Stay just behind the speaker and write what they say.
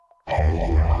You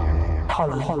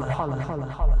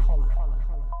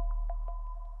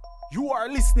are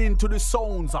listening to the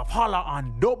sounds of Holla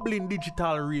on Dublin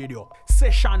Digital Radio.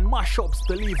 Session mashups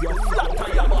to leave you flat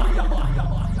on your back.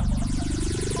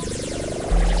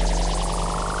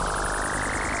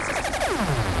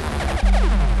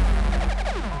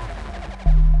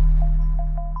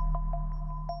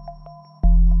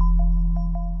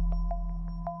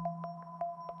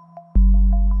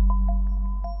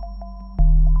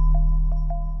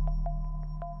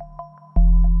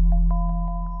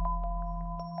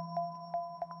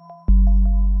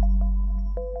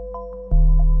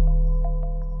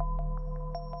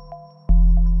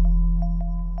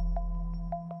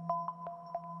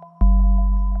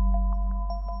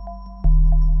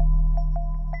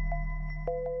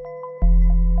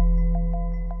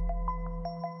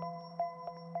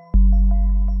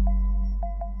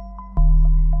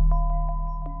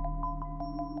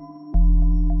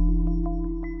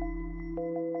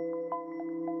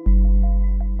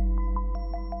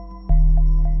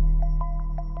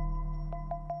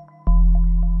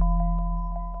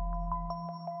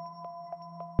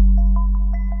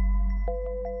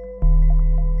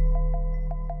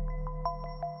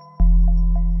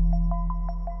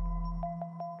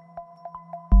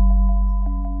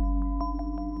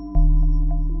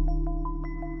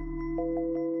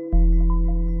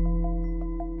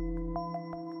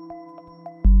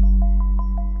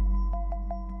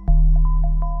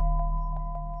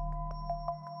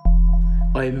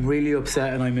 I'm really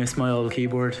upset and I miss my old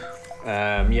keyboard.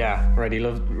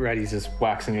 Reddy's just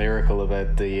waxing lyrical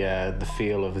about the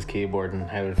feel of his keyboard and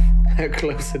how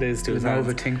close it is to his hands.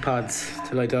 Nova ThinkPads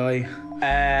till I die.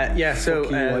 So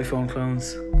Fuck you, iPhone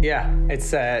clones. Yeah, it's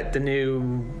the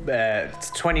new. It's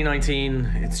 2019.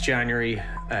 It's January.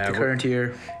 The current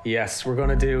year. Yes, we're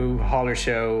gonna do Holler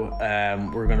Show.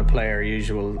 We're gonna play our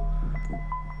usual,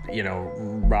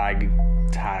 rag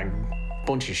tag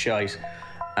bunch of shite,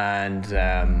 and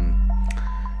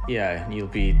you'll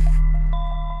be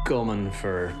gumming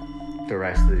for the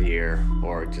rest of the year,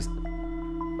 or just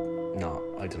not.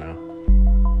 I don't know.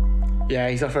 Yeah,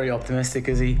 he's not very optimistic,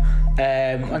 is he?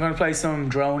 I'm going to play some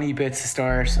droney bits to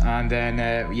start, and then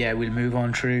we'll move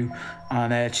on through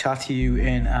and chat to you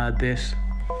in a bit.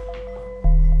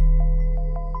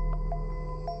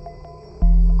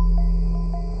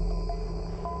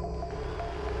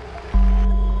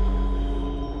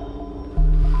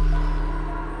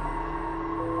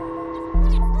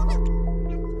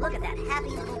 Look at that happy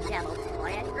little devil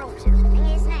boy at Groveton.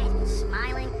 His name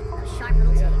smiling, a sharp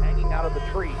little teeth. Hanging out of the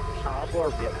tree. I'll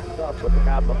blurb you. What's up with the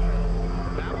goblin?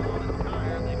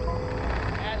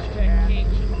 Aztec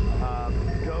kings.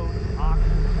 Goats,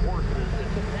 oxen, horses.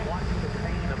 It's a watch the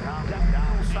pain of how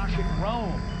Ancient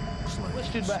Rome.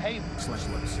 Twisted behavior.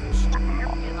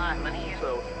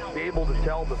 So be able to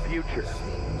tell the future.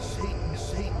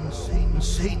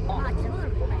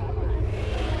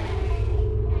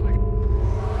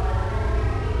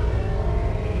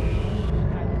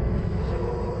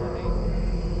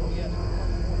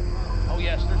 Oh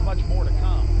yes, there's much more to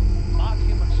come. Mock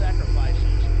human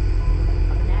sacrifices.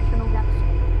 Of the national deficit,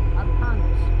 of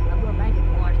Congress, of your bank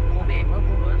account,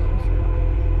 local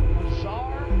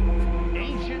Czar,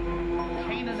 ancient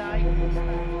Canaanite,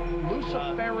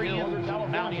 Luciferian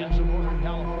mountains of Northern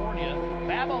California,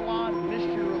 Babylon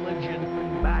mystery religion.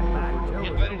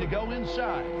 Get ready to go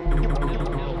inside.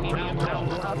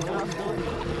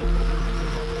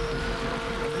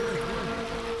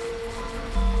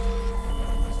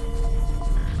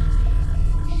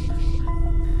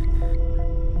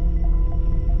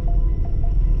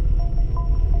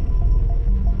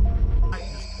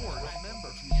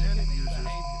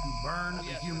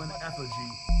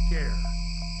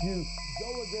 To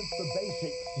go against the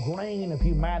basic grain of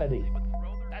humanity.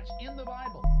 That's in the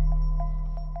Bible.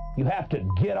 You have to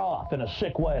get off in a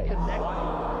sick way.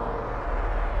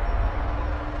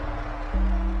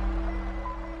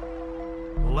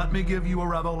 Well, let me give you a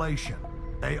revelation.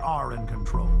 They are in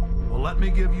control. Well, let me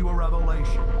give you a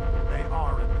revelation. They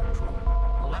are in control.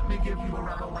 Well, let me give you a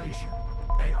revelation.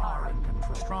 They are in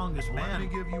control. Strongest man. Let me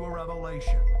give you a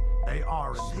revelation. They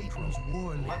are in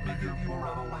control. Let me give you a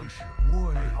revelation.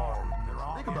 They are.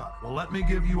 Think about it. Well, let me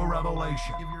give you a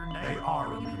revelation. They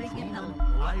are in control.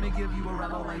 Let me give you a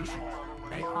revelation.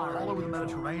 They are all over the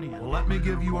Mediterranean. Well, let me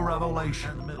give you a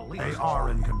revelation. They are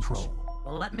in control.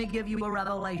 Well, let me give you a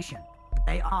revelation.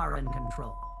 They are in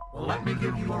control. Well, let me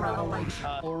give you a revelation.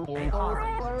 They are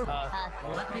in control.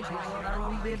 Well, let me give you a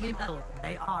revelation.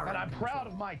 They are. But I'm proud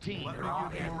of my team. Let me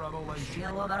give you a revelation.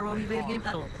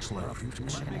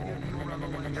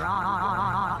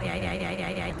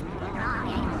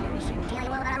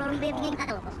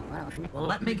 Well,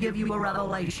 let me give you a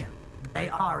revelation. They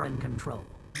are in control.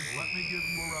 Let me give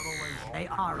you a revelation. They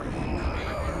are in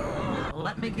control. Well,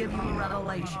 let me give you a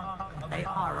revelation. They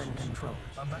are in control.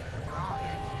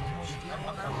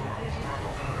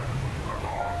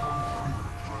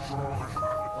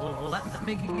 Well, let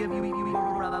me give you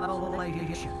a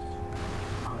revelation.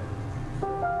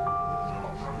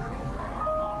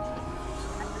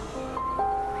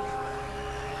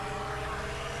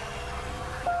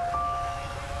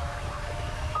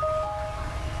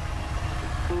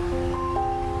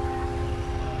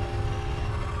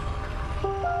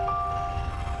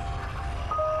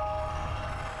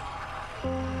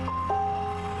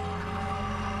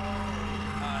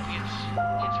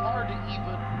 It's hard to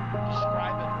even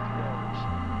describe it with words,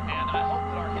 and I hope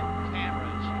that our hidden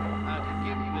cameras can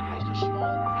give you at least a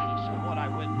small piece of what I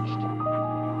witnessed.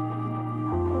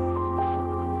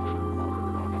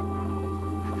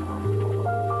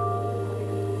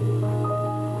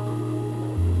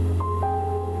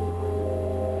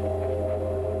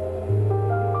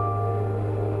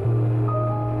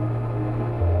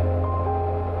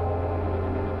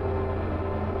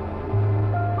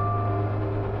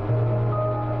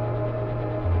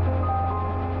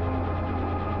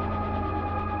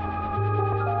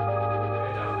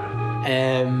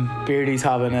 Beardy's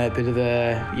having a bit of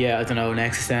an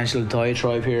existential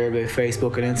diatribe here about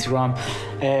Facebook and Instagram.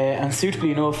 And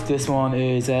suitably enough, this one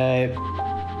is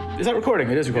that recording?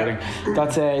 It is recording. Yeah.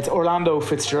 That's it's Orlando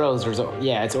Fitzgerald's.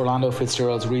 It's Orlando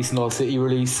Fitzgerald's recent All City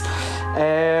release.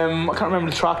 I can't remember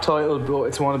the track title, but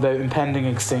it's one about impending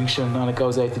extinction, and it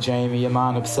goes out to Jamie, a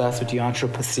man obsessed with the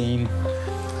Anthropocene.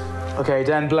 Okay,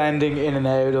 then blending in and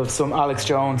out of some Alex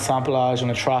Jones samplage on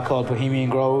a track called Bohemian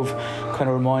Grove. Kind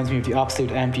of reminds me of the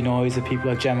absolute empty noise of people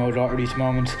like Gemma O'Doherty at the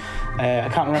moment. I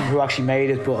can't remember who actually made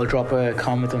it, but I'll drop a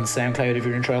comment on SoundCloud if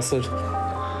you're interested.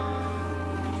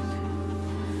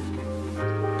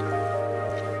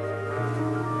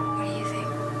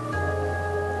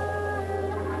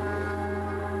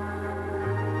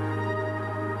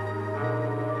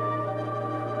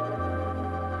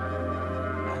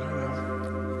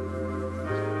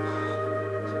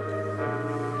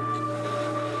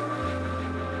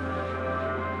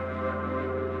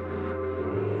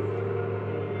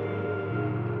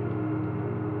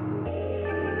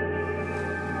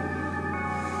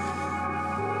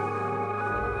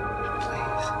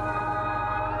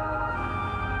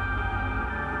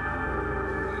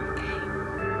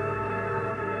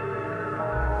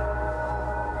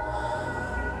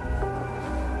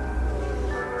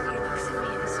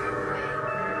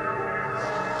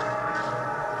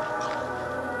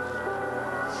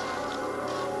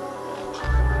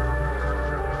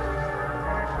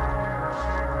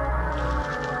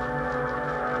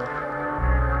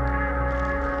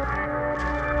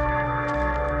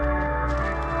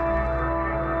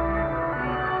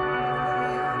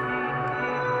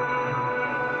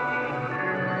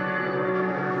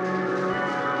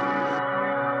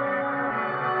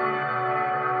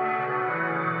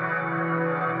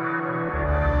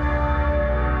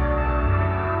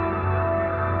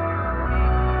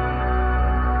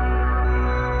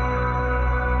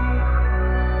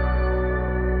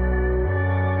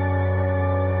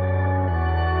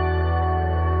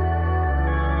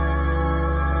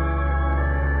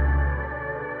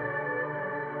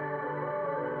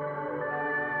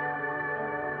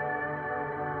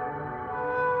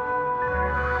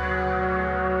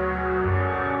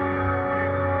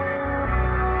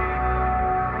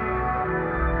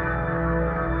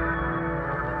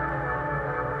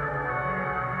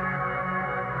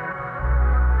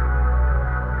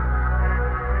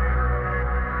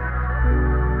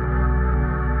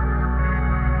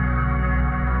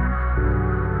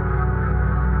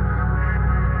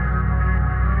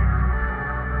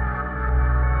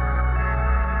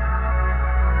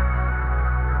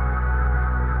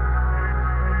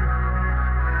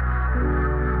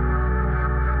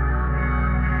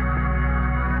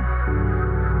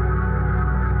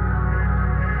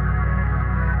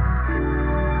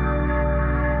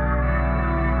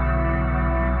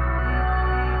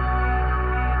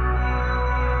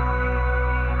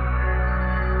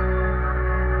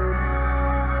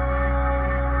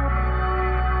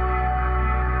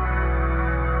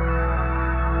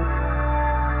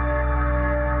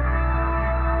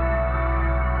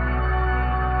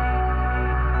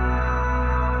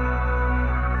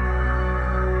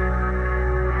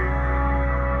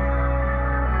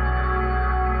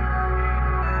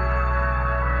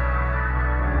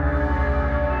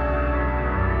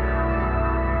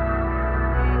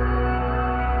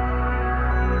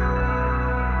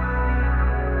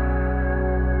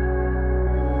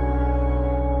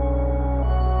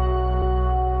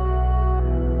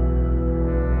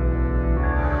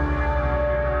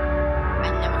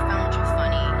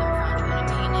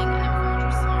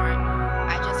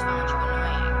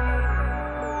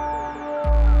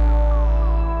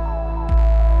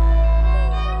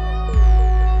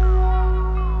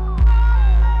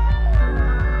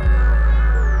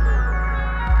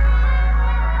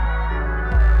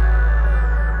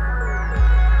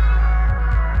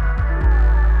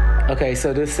 Okay,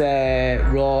 so this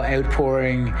raw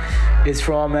outpouring is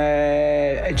from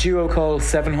a duo called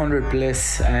 700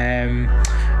 Bliss.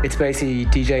 It's basically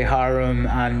DJ Harum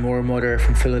and Moore Mother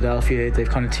from Philadelphia. They've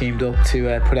kind of teamed up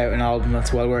to put out an album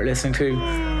that's well worth listening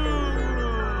to.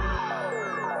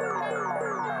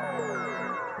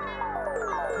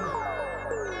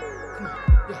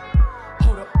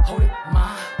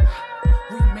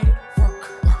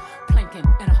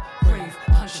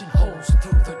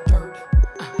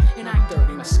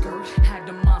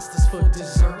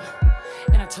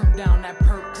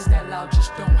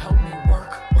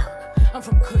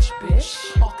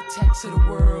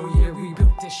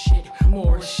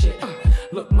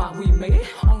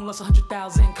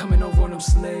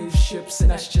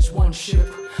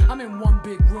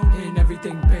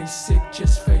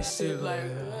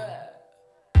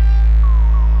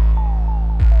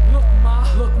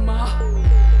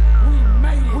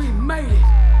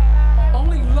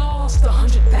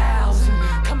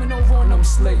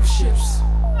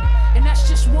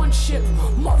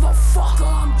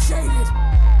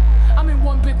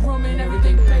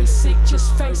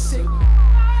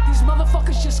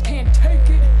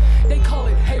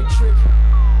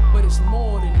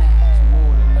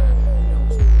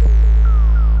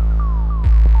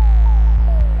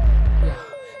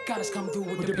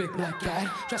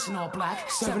 Dressing all black,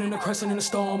 serving in a crescent and a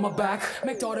star on my back.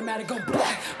 Make the automatic go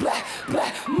black, black,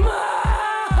 black.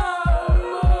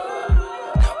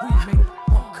 We made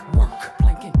it work,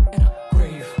 planking in a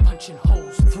grave, punching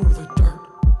holes through the dirt.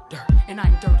 And I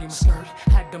ain't dirty, my skirt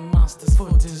had the monsters for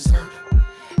dessert.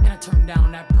 And I turned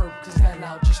down that perk, cause that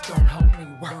loud just don't help me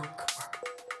work.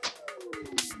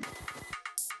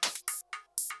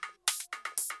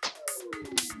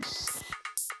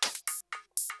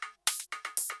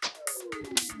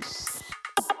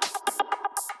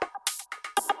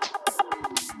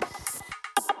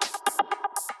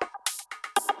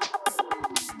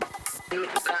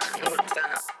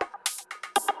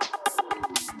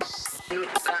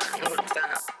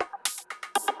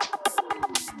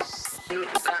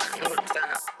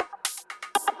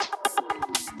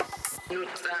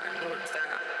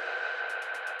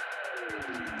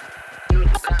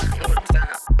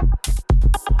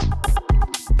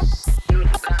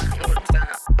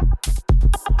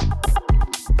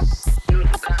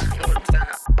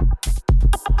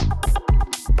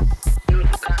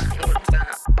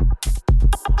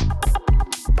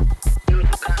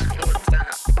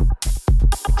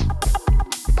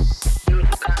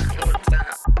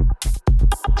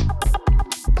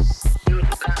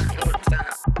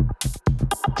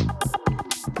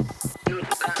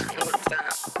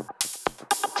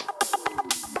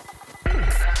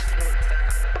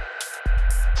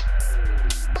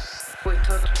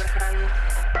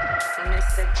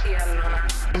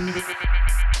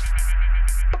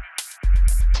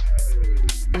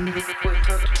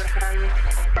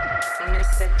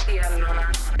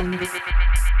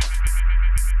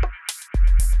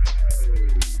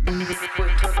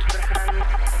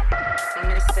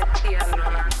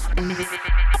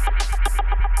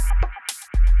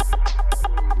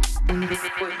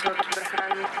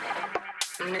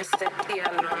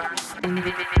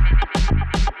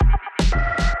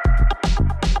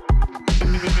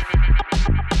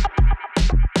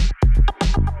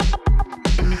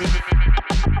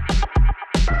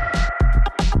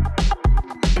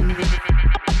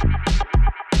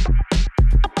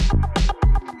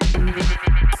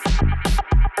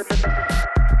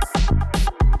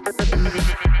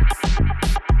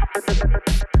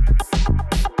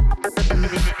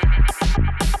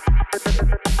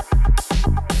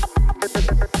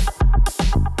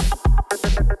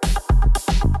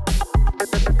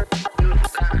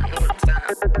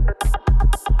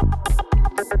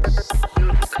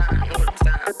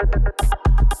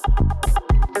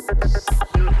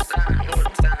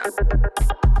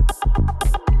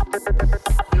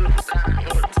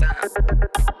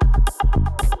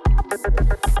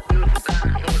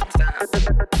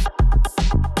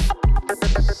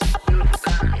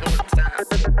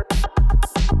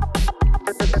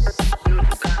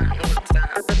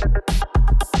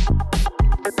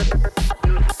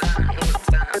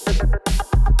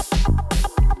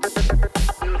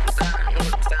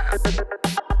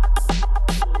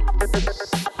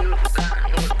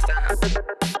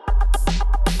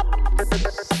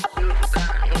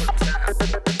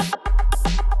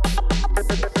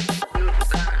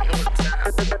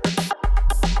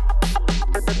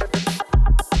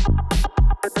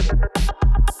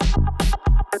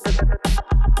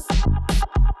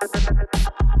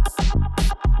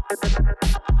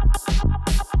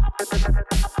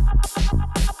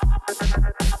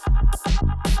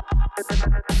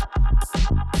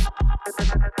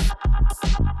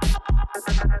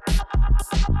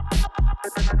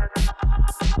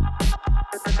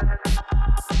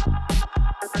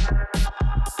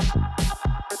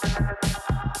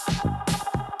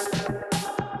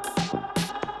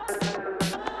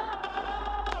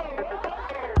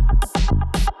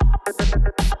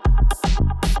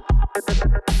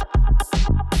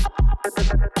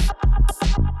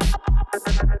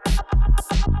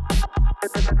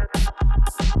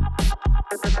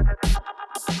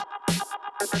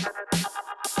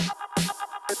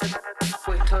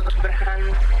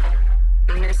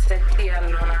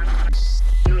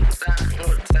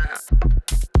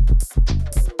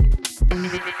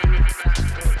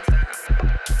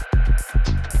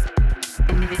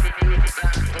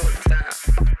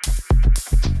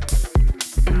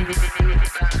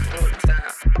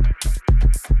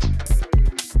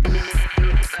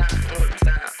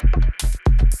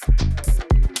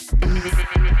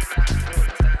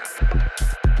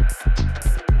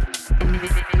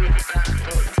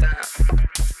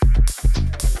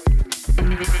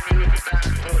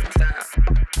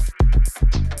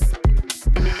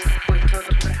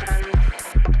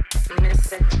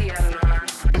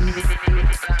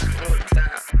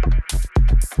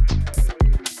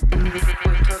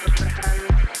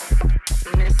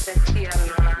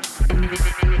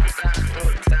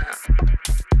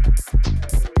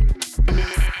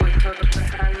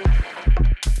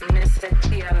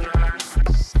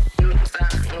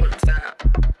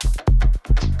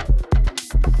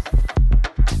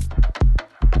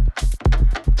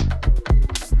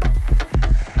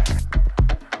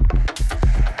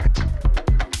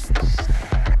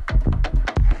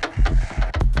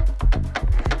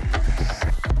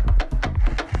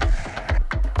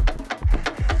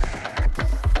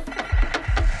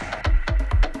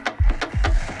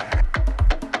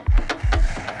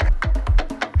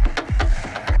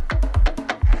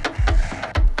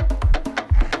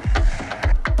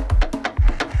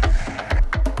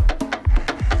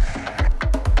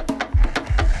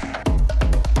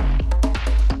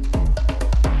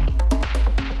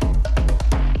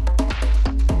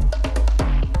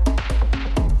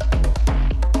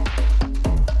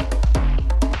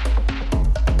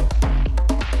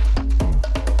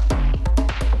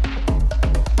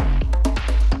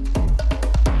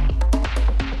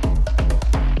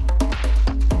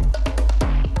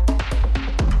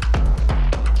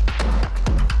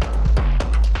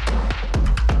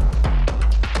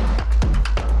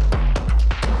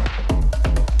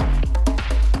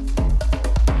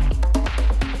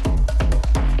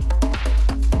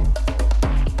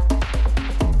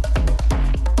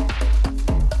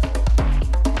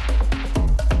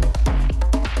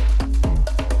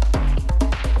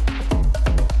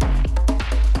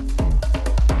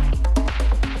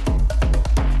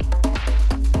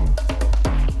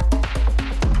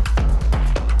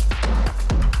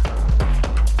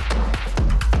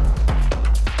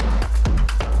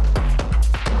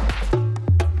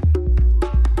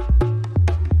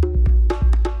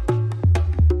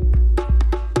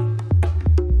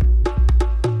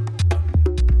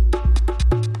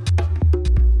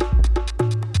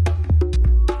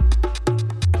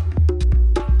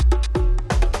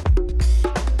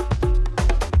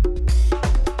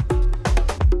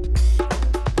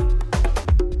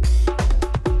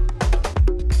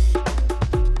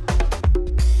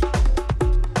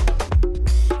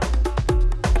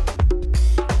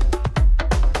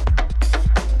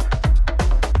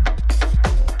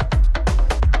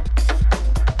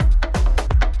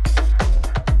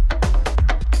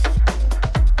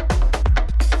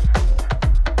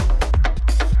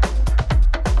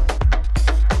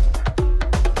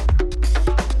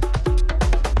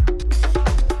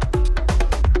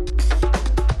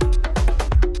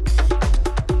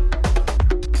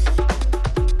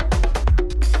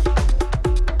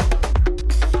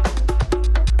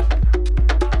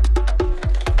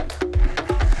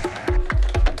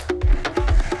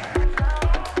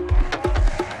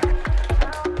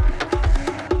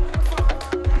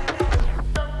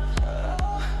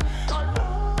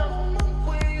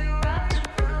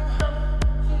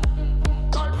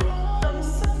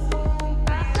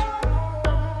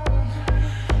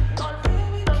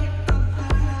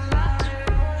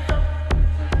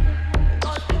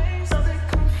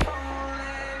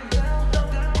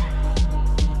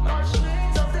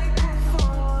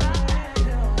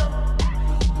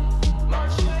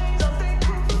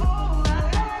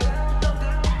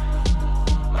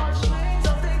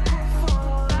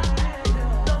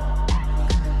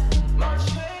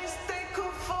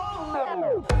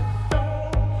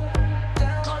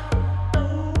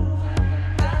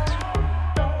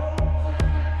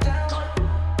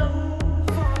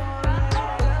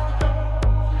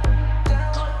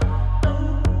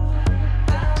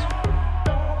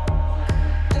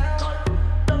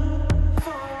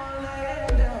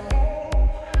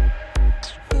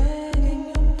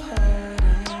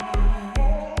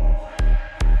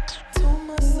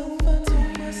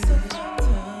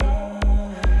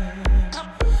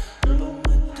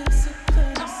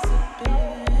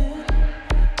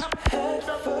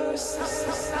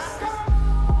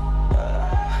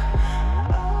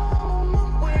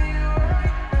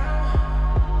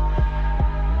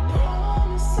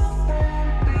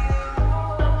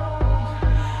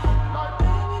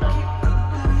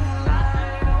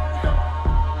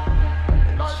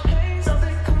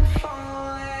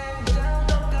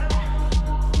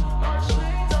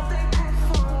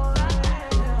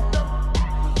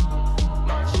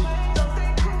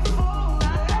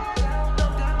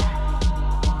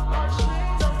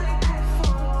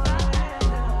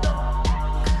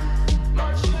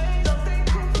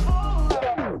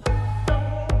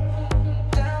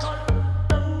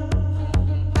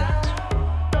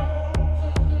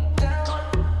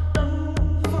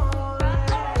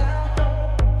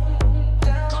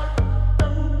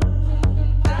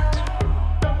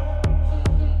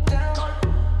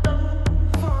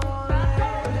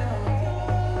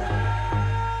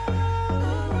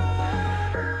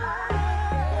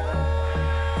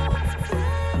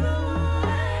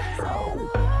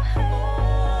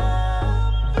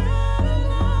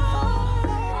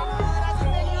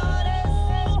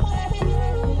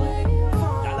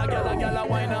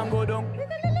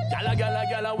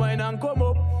 come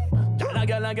up.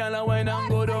 Gala, wine and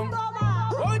go down.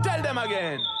 Go tell them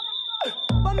again.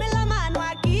 Ponme la mano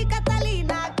aquí,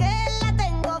 Catalina, que la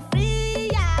tengo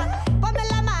fría. Ponme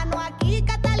la mano aquí,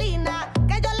 Catalina,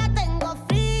 que yo la tengo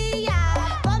fría.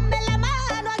 Ponme la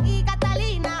mano aquí,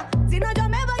 Catalina, si no yo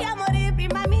me voy a morir,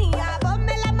 prima mía.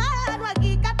 Ponme la mano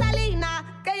aquí, Catalina,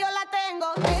 que yo la tengo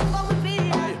muy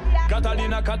fría.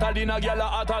 Catalina, girl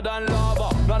hotter than lava.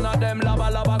 None of them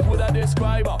lava coulda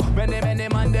describe her. Many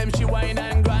man them she whine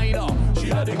and grind her. She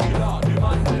a the killer, the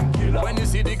man them killer. When you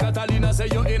see the Catalina, say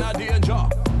you in a danger.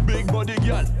 Big body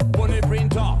girl, money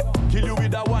printer, kill you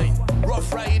with a wine.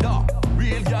 Rough rider,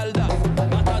 real girl that,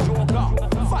 not a joker.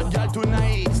 Fat girl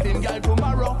tonight, slim girl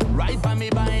tomorrow. Ride by me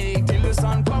bike till the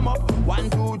sun come up. 1,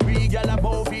 2, 3, girl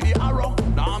above for the arrow.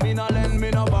 Nah me no lend,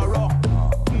 me no borrow.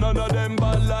 None of them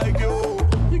bad like you.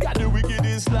 You got the wicked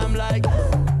Islam like.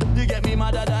 You get me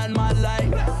madder than mad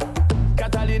like.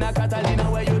 Catalina,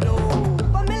 where you do?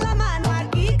 Ponme la mano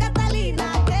aquí,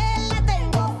 Catalina, que la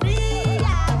tengo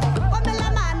fría. Ponme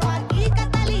la mano aquí,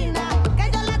 Catalina,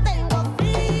 que yo la tengo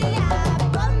fría.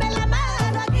 Ponme la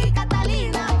mano aquí,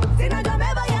 Catalina, si no yo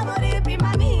me voy a morir,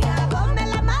 prima mía. Ponme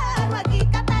la mano aquí,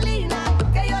 Catalina,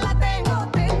 que yo la tengo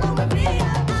muy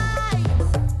fría.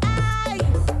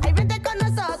 Ay, vente con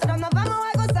nosotros, nos vamos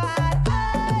a gozar.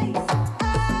 Ay,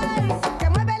 que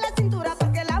mueve la cintura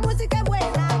porque la música es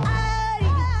buena.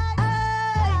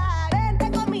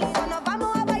 Vente conmigo, nos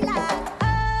vamos a bailar.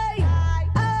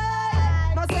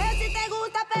 No sé si te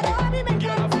gusta, pero a mí me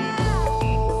encanta.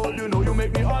 You know you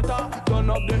make me hotter. Turn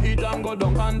up the heat and go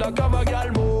down undercover,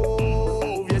 girl,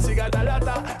 move. Yes, you got a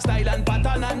lotta style and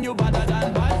pattern, and you better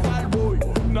than bad girl, boy.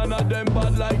 None of them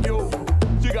bad like you.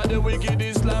 You got the wicked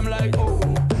Islam like, oh.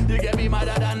 You get me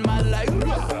madder than mad like,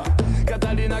 rah.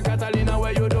 Catalina,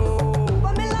 where you do?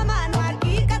 Ponme la mano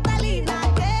aquí, Catalina,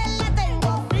 que la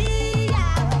tengo fría.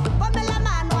 Ponme la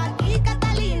mano aquí,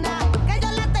 Catalina, que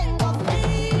yo la tengo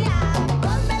fría.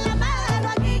 Ponme la mano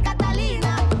aquí,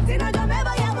 Catalina, si no yo me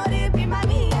voy a morir, prima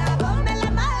mía. Ponme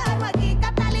la mano aquí,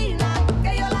 Catalina,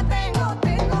 que yo la tengo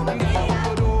muy fría.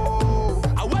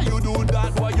 Why you do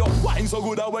that? Why you wine so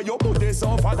good? Why you put this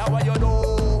so fat? Why you do?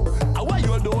 Why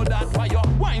you do that? Why you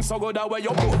wine so good? Why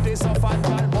you put this so fat?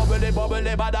 Girl,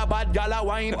 bubbly, bad gal a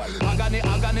wine.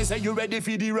 Agony, say you ready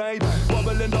for the ride.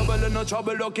 Bubbling, no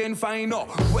trouble looking fine. No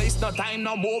waste no time,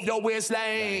 no move your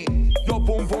waistline. Your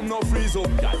pum no freeze up,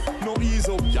 gal. No ease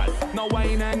up, gal. No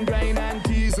wine and grind and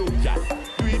tease up, gal.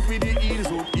 Do it with the heels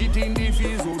up, eating the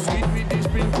feels up, sweet with the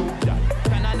sprinkle, gal.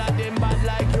 None of them bad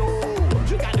like you.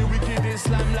 You got the wicked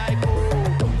Islam like oh.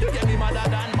 You get me madder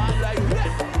than mad like yeah.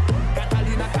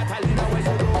 Catalina, where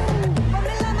you go?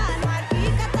 Ponme la mano aquí,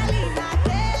 Catalina,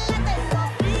 que la tengo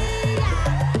fría.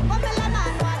 Ponme la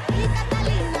mano aquí,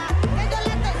 Catalina, que yo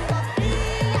la tengo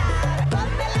fría.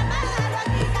 Ponme la mano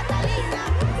aquí, Catalina,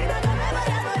 si no yo me voy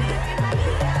a morir, prima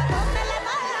mía. Ponme la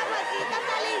mano aquí,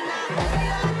 Catalina, que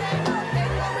yo la tengo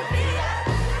muy fría.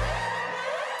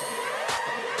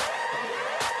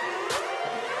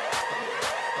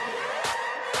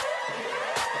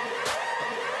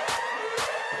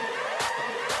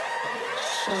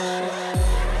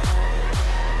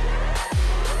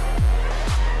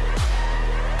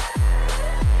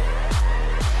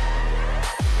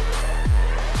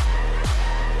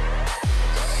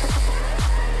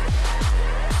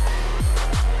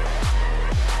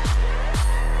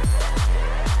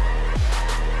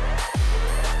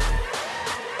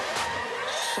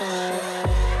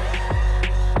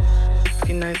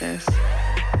 You know this.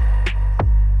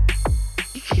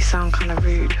 You sound kind of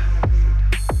rude.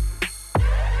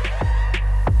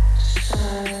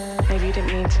 Maybe you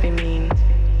didn't mean to be mean,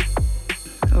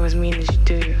 or as mean as you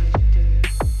do.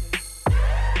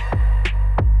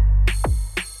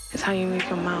 It's how you move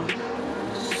your mouth.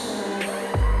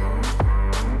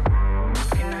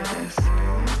 You know this.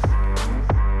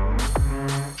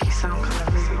 You sound kind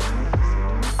of rude.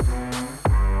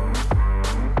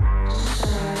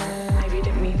 Maybe you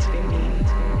didn't mean to be mean,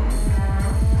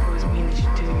 or as mean as you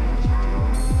do.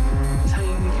 It's how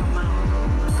you move your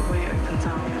mouth, the way it opens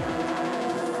out.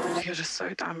 You're just so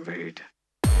damn rude.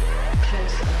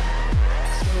 Closer,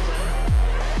 smoother,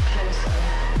 closer,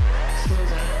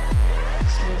 smoother,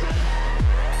 smoother,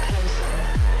 closer,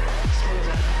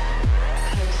 smoother,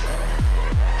 closer,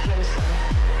 closer,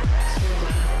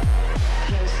 smoother,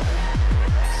 closer,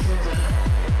 smoother,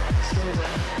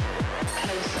 smoother,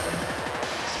 closer,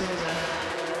 smoother,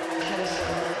 closer.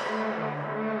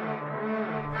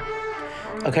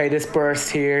 Okay, this burst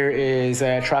here is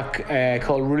a track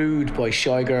called Rude by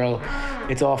Shy Girl.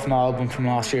 It's off an album from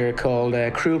last year called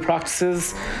Cruel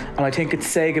Practices, and I think it's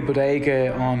Sega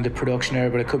Bodega on the production there,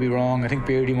 but I could be wrong. I think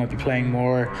Beardy might be playing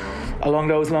more along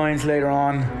those lines later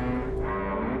on.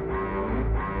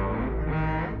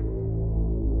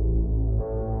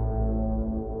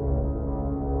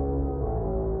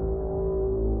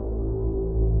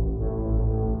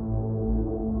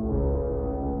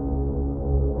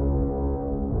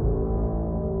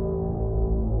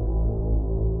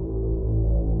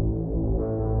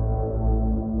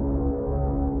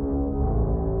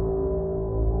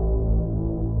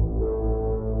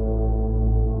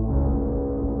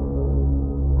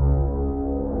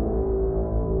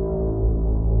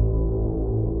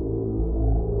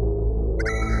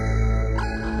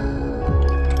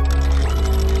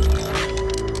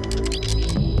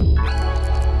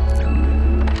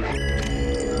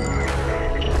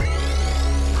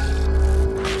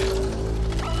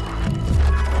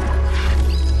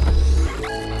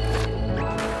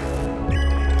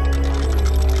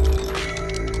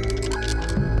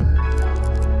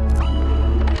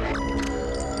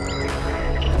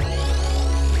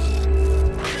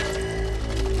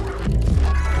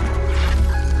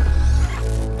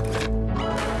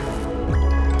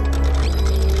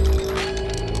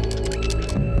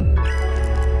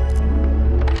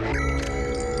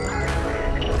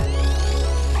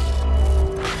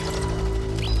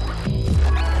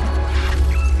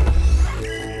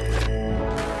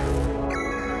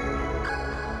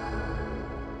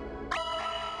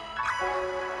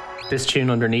 This tune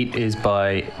underneath is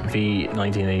by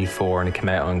V1984 and it came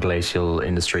out on Glacial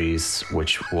Industries,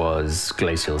 which was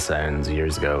Glacial Sounds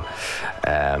years ago.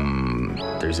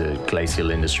 There's a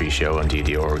Glacial Industries show on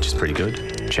DDR which is pretty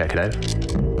good. Check it out.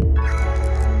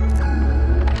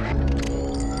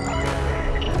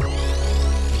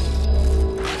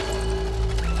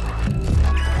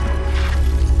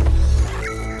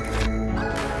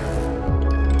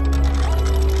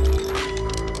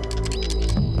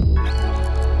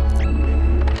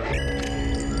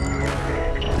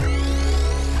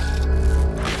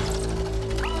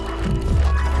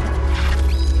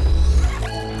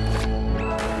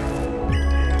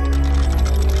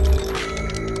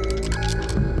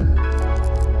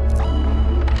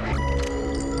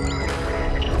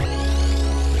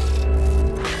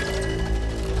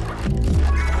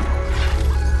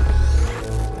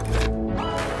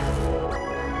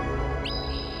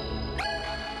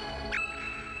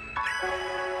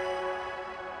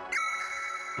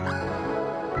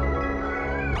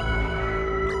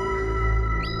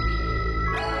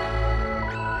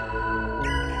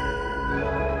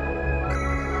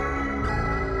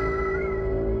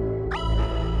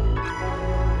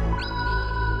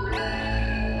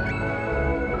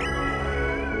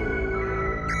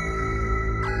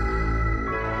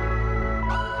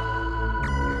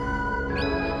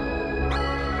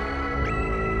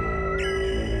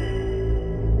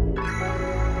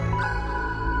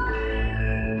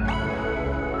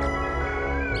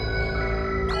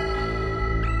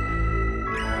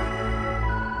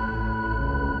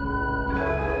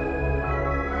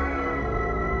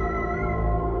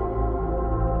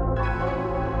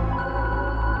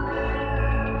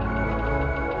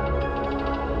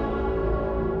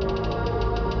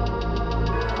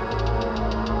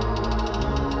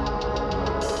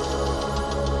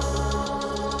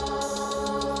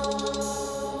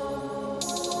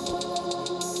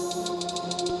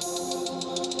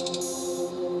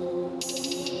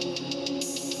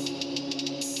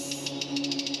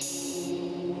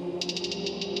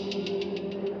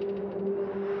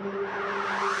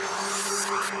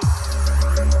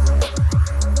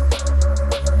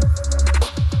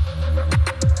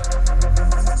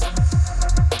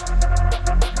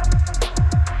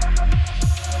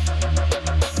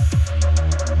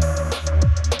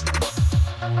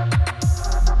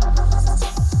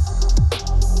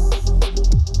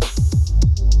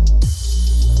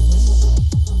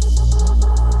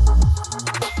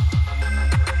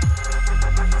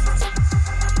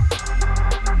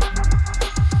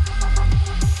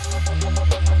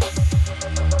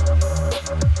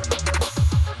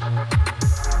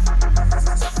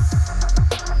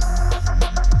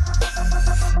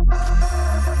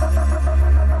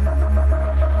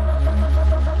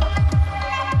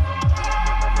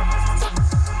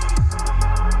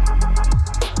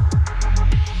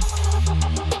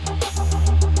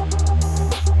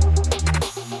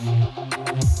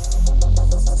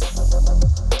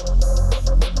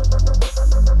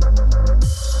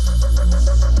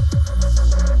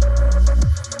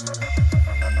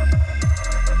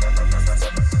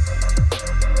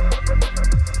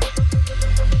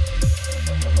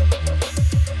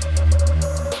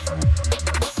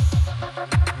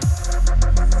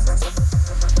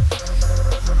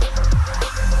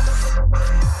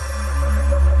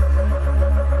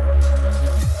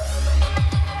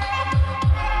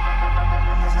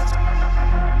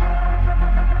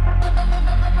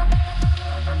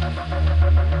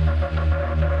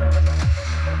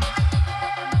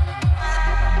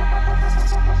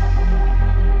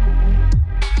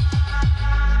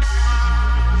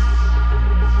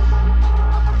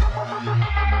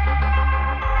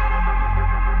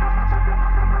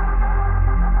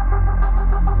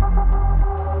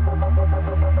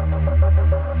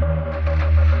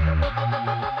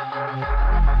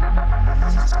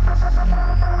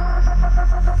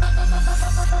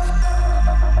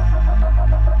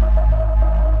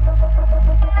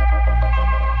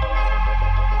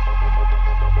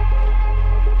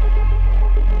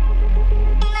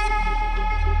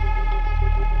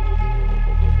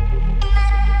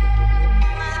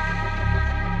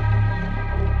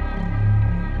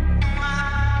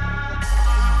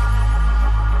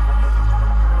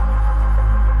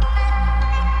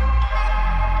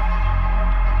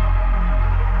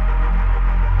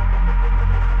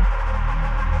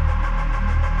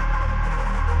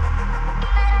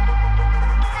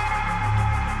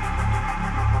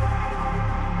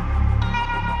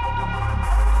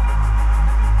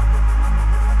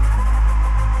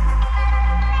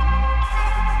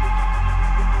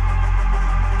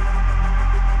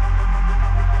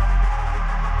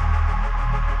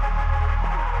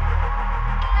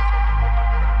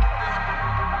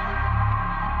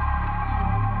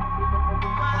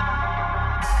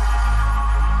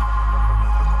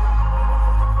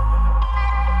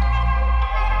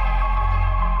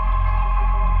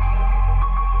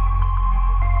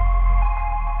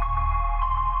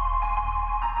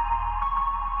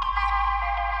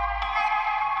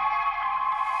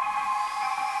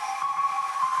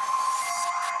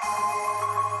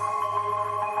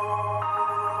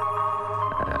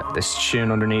 This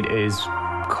tune underneath is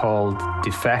called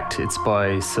Defect. It's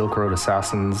by Silk Road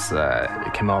Assassins.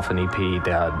 It came off an EP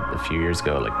they had a few years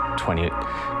ago, like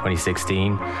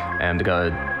 2016. And they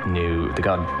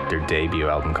got their debut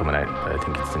album coming out. I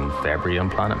think it's in February on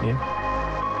Planet Mu.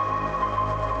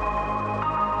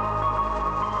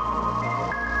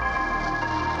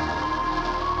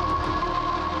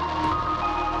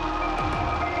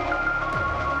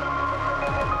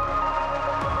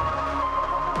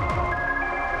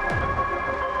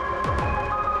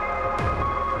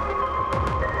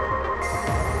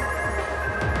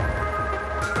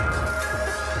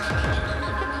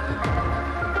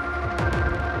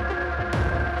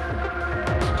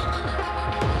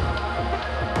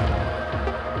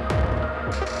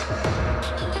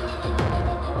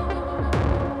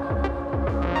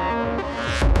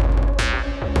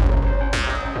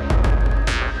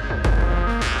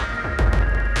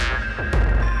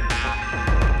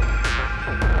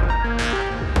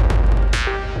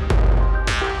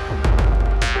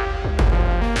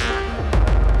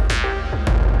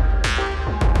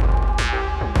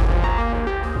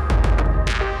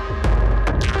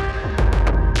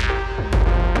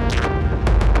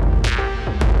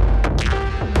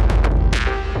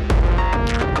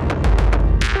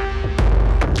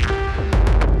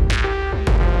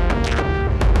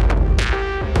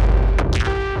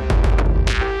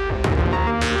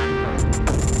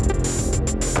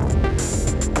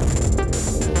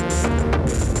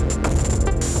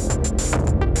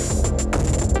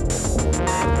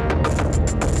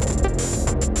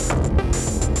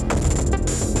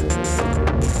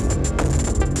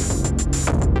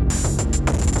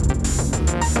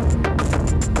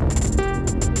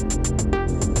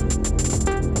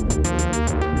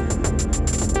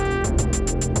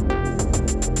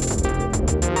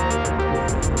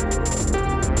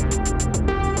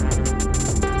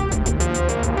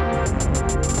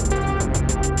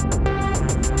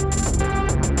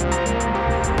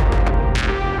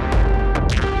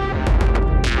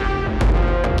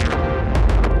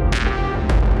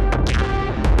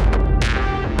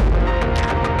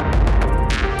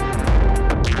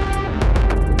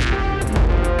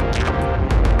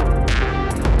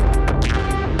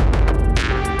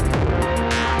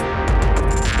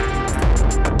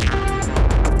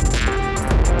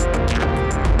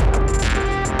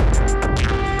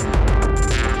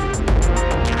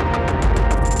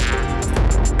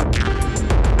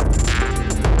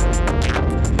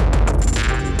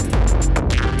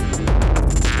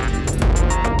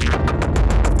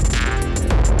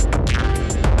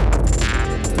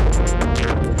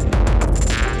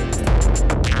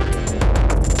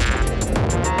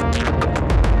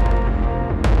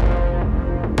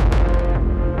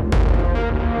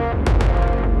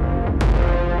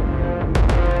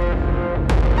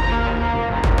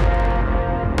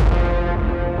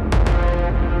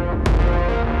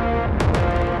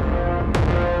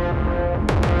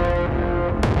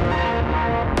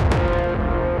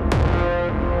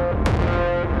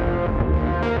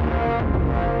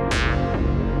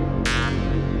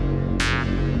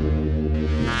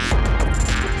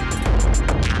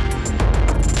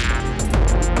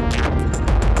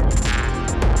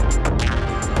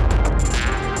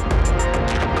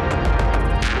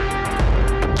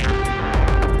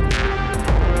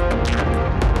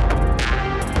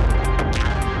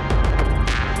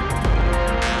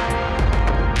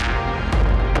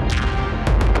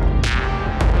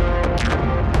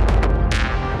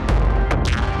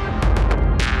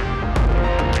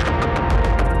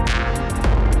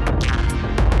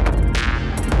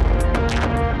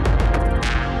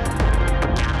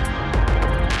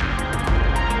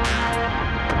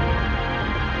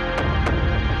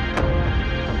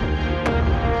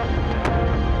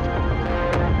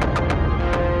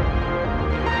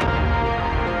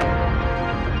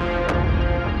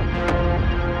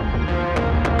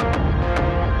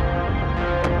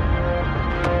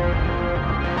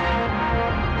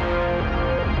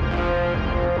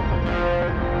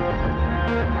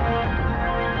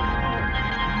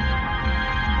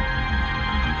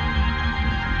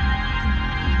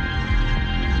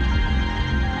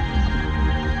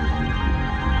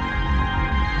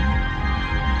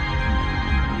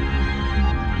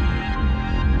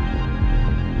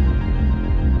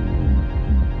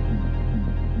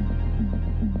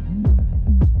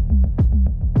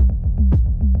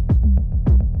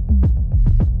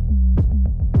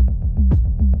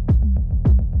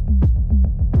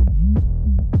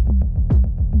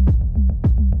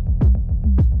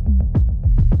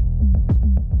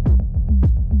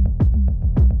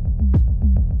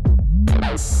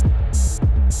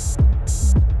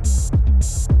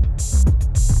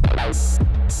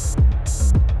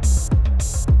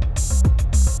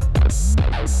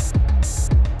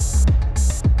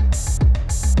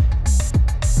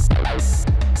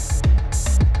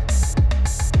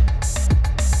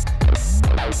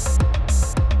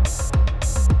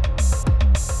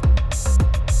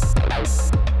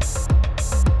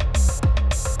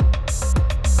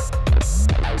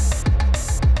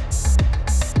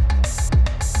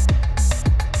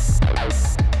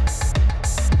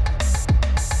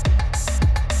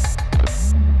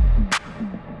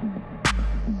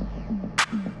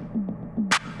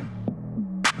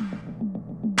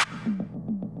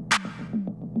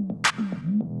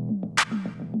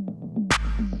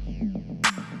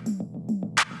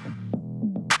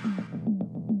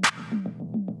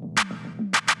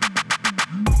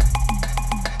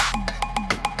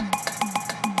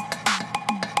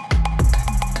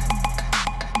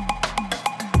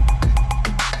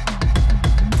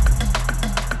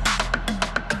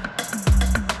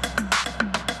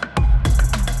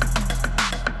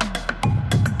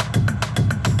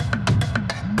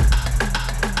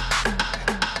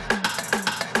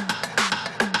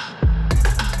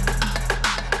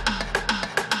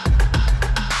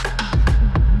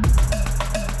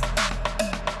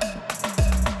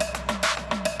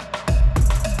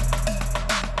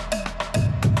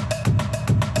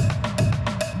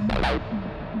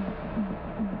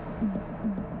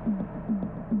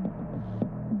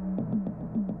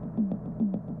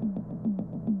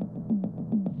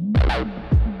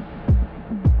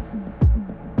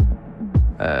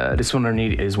 This one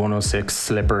is 106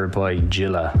 Slipper by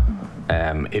Gilla.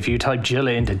 If you type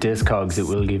Gilla into Discogs, it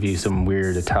will give you some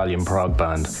weird Italian prog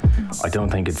band. I don't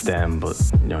think it's them, but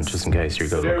just in case you're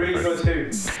going. They're really good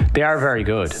too. They are very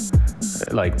good.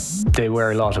 Like, they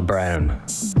wear a lot of brown,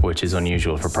 which is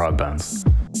unusual for prog bands.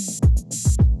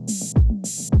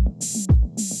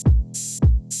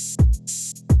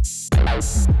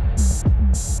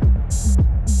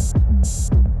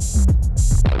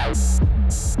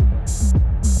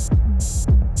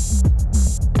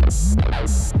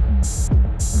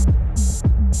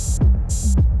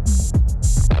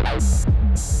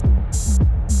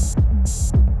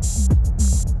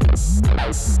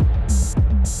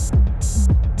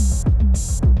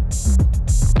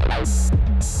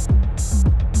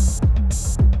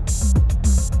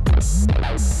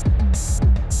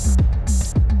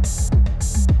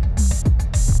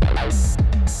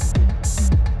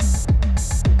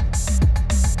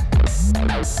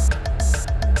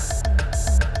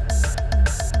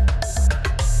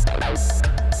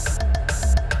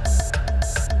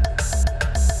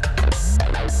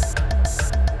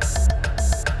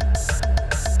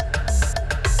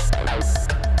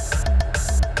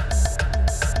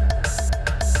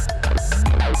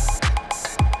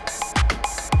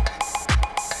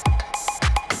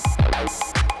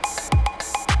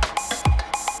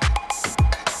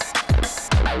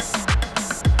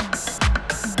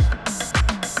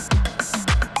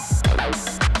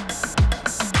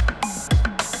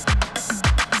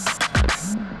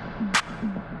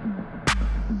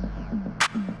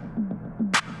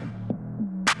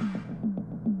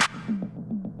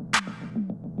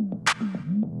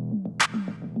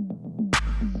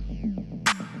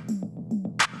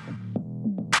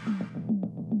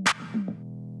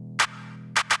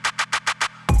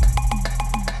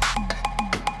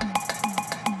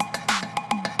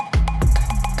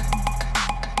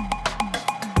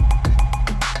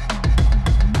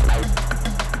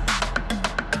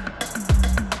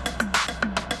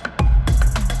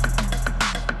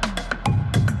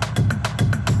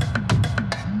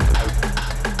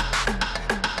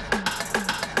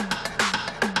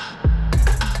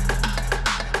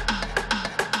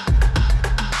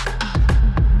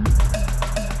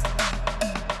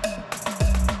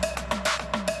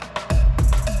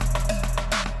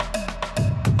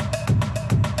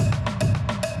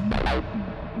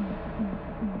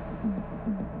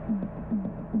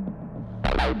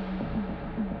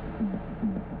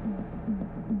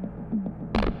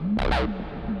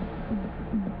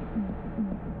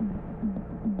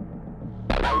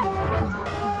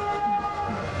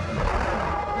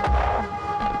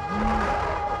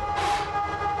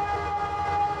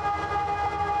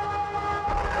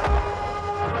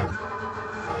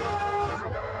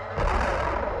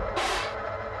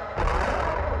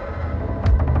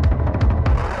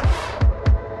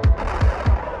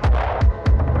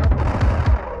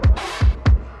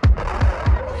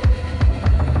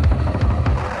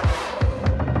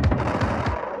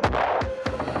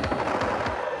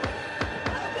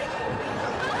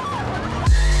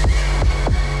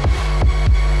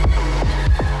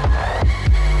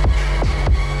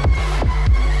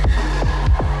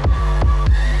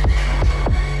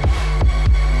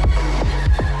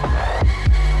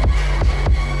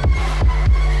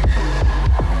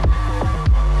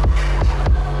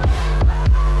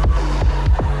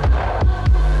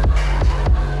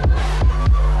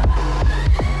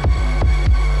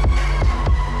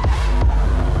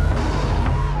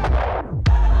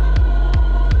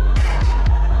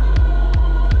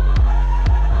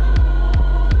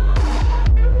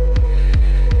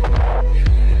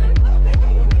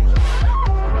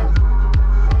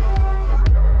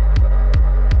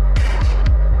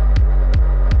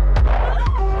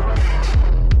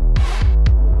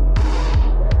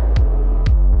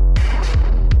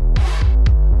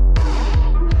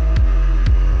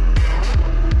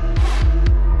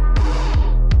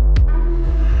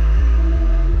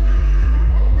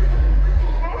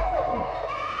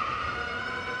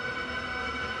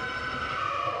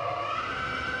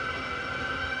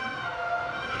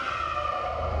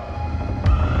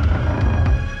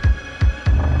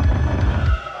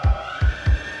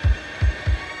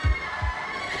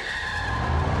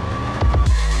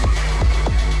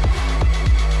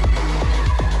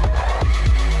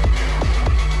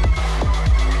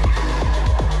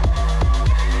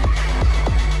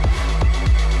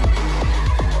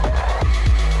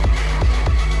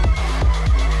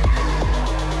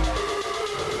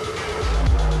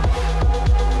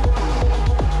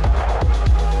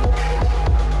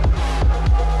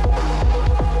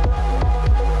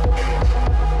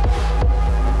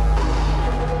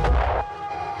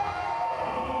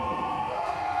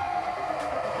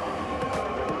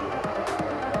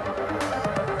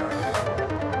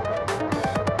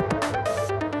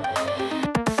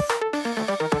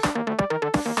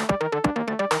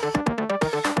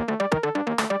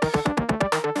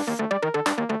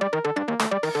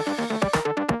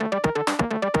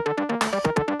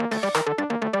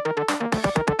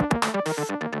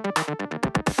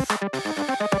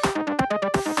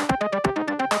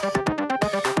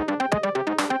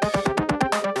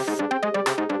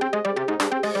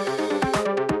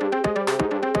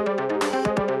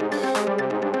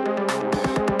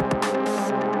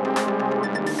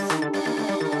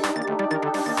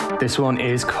 This one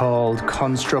is called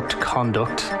Construct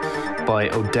Conduct by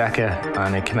Odeka,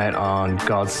 and it came out on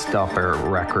Godstopper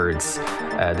Records.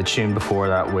 The tune before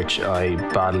that, which I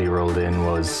badly rolled in,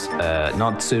 was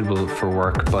Not Suitable for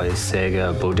Work by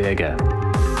Sega Bodega.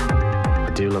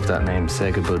 I do love that name,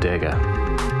 Sega Bodega.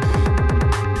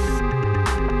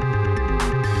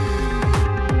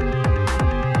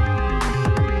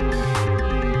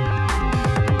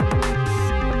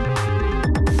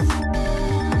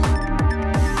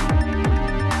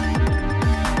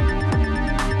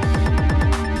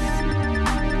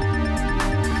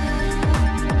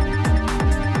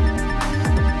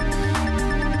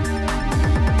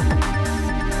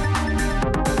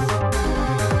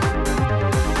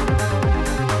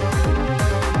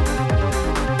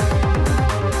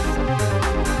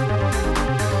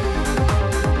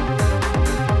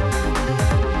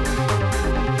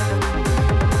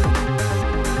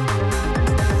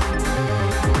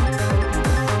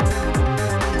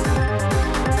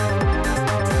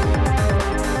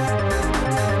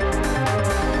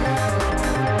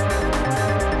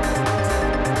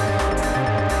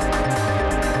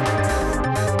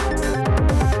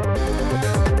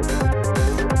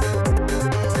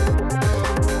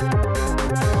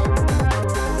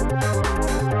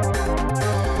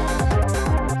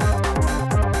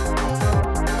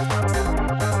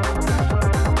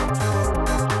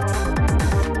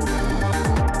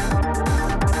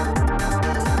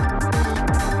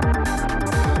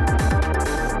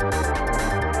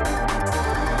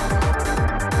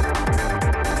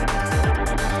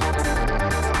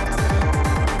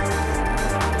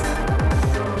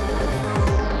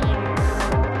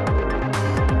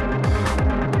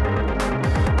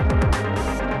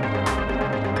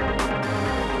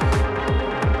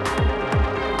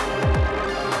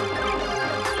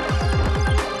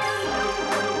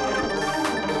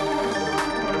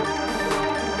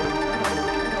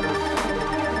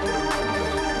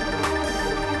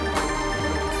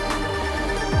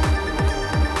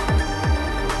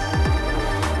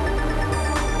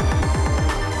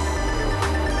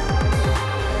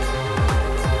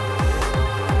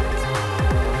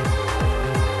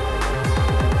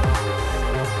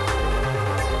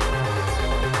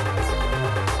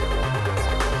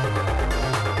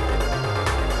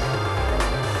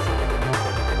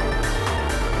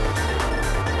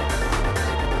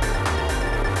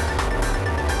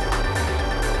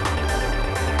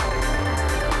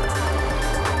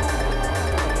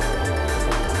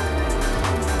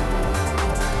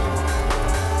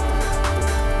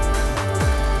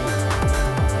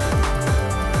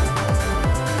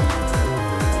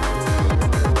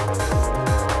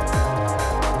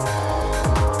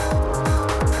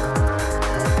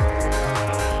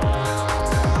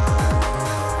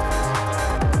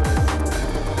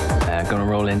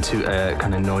 Into a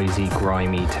kind of noisy,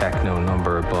 grimy techno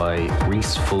number by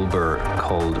Reese Fulber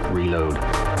called Reload.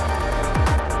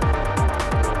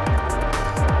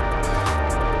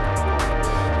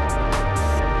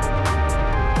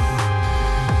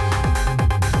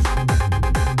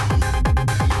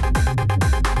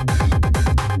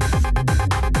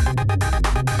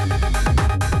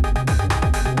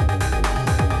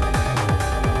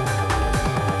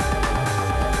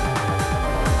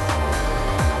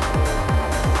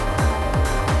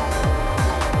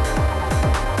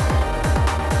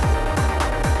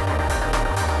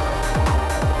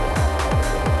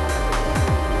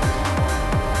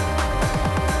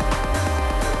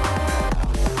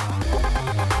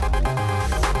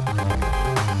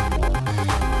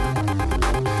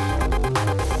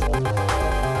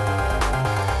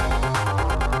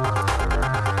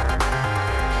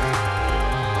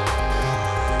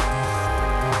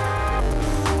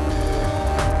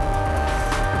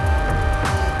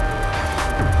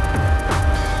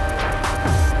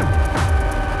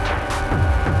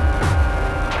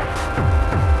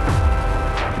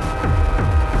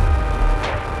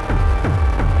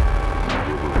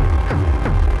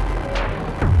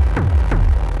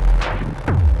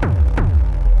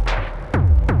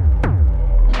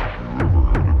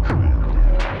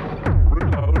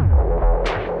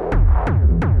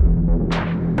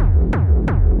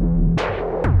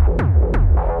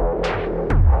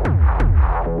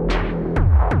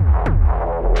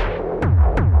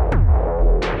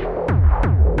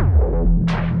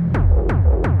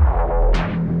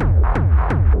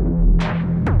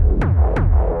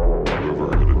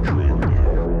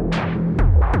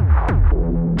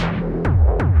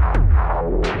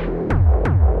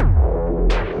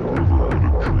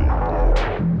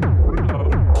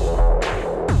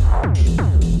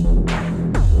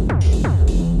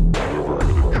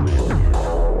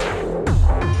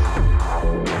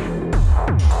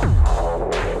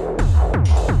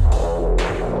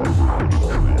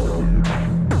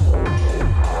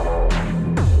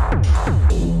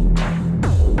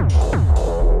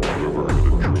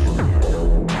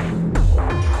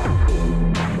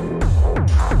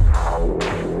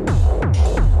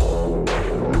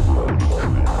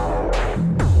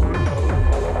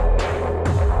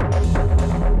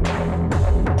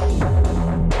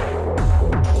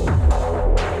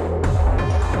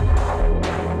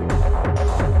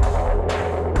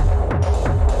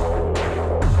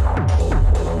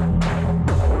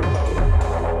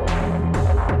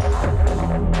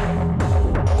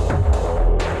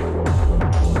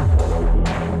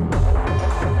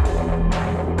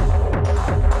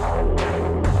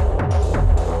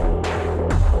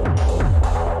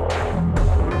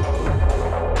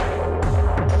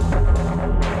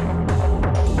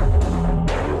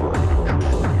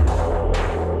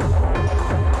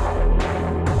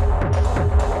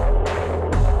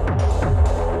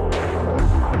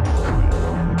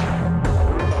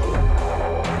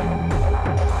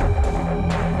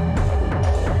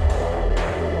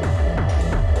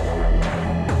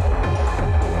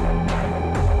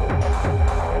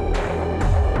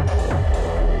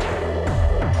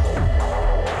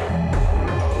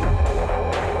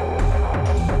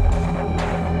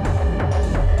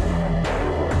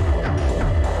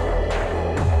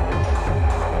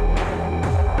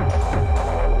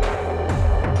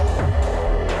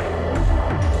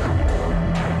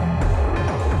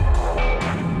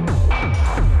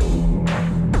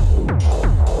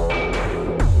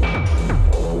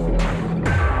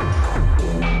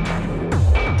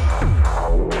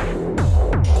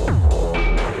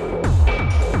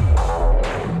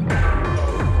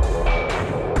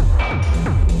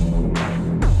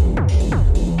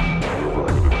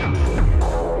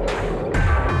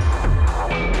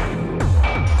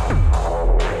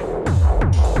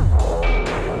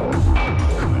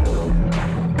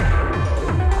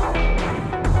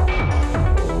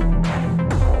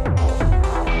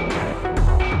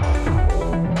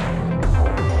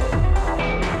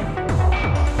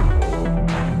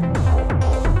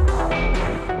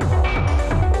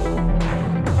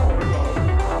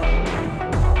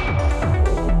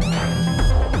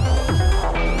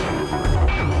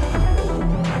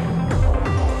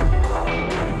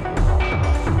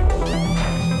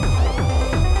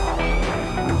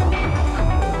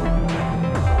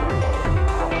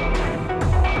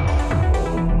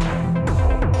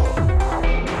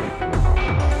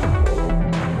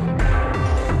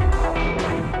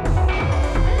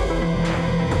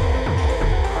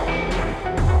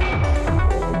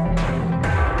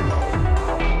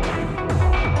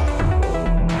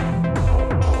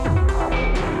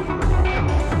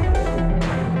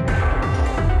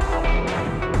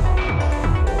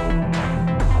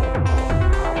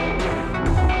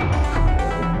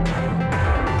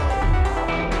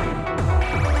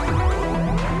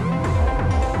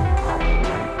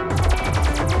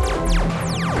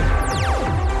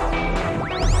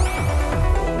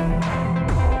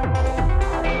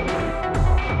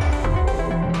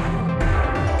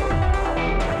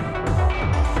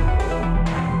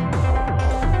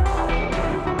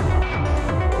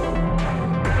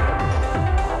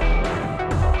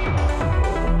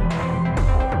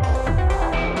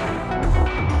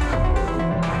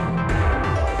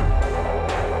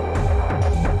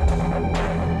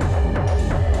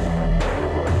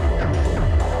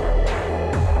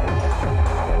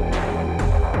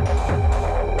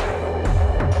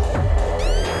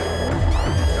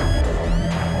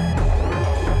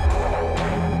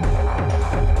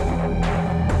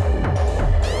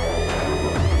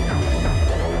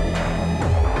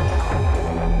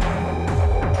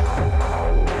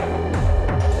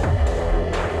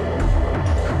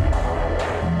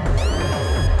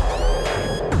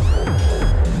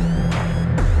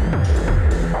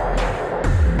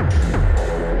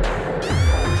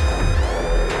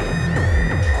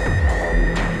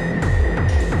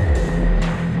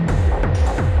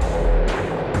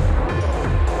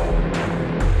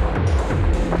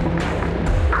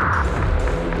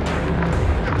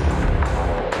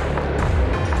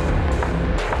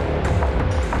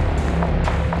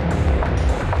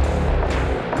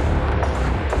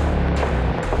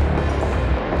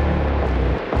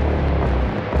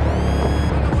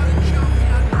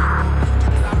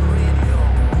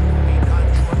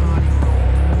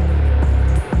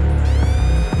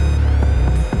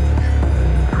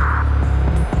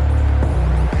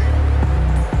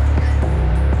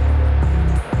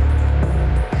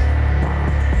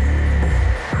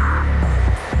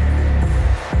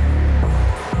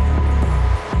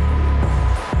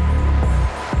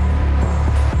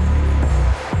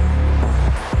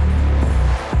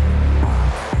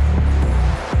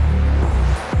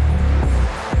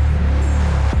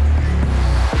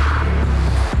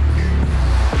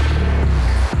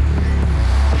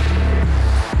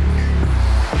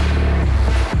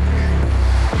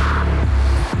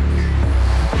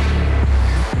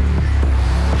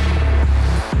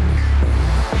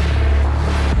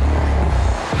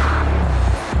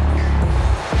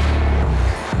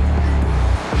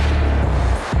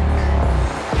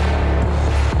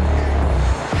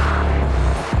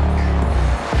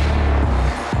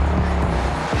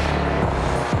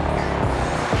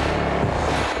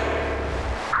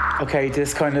 Okay,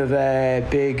 this kind of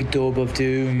big dub of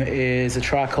doom is a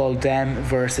track called Them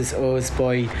Versus Us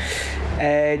by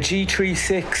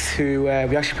G36, who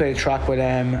we actually played a track with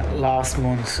them last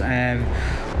month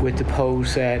with the poet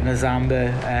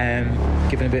Nazamba,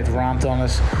 giving a bit of a rant on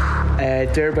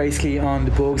it. They're basically on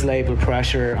the Bugs label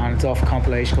Pressure, and it's off a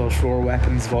compilation called Floor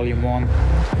Weapons Volume 1.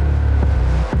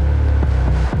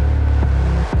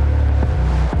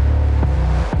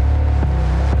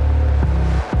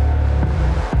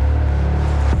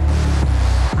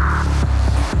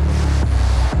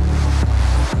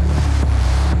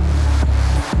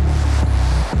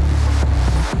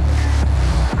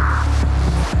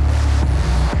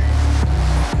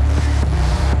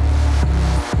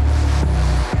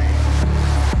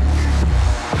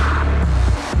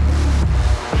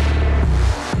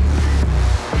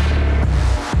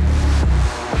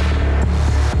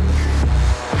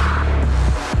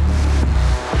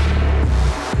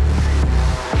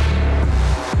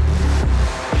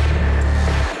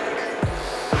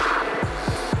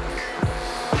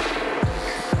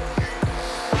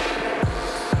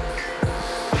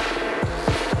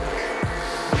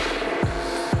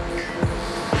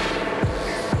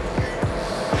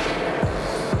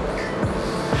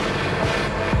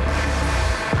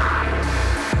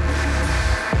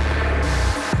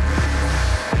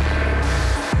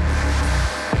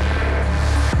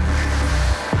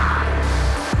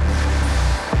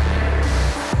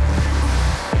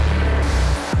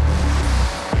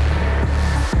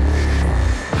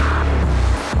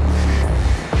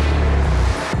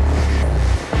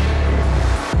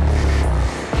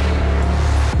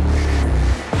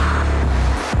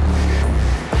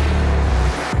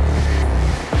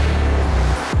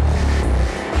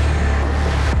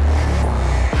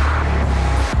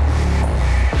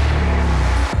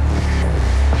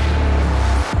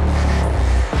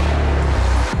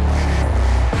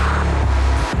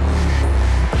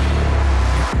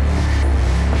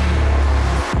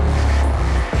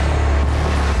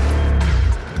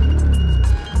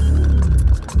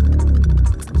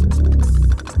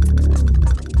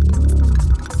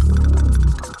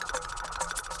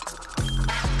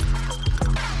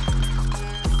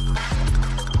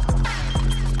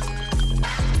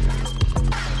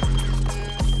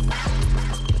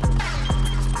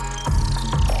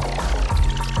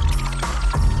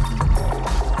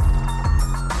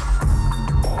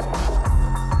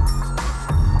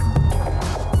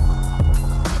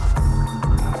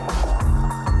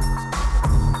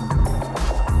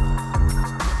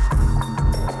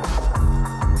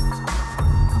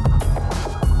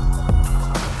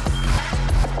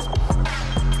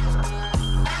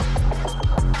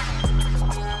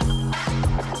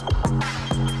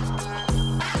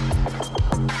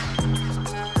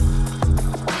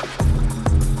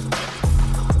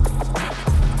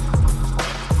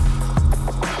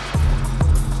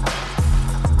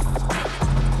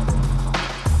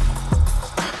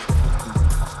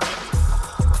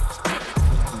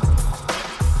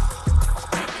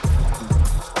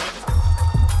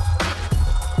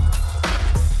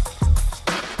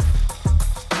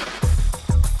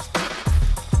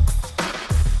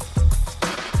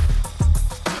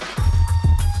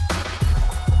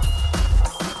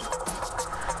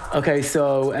 Okay,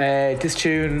 so this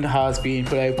tune has been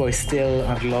put out by Still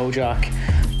and Lowjack.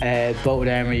 Both of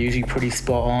them are usually pretty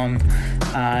spot on.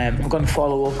 I'm going to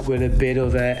follow up with a bit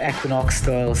of Equinox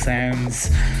style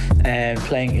sounds,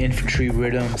 playing infantry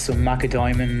rhythm, some Macca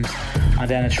Diamond, and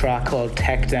then a track called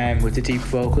Tech Down with the deep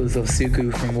vocals of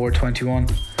Suku from War 21.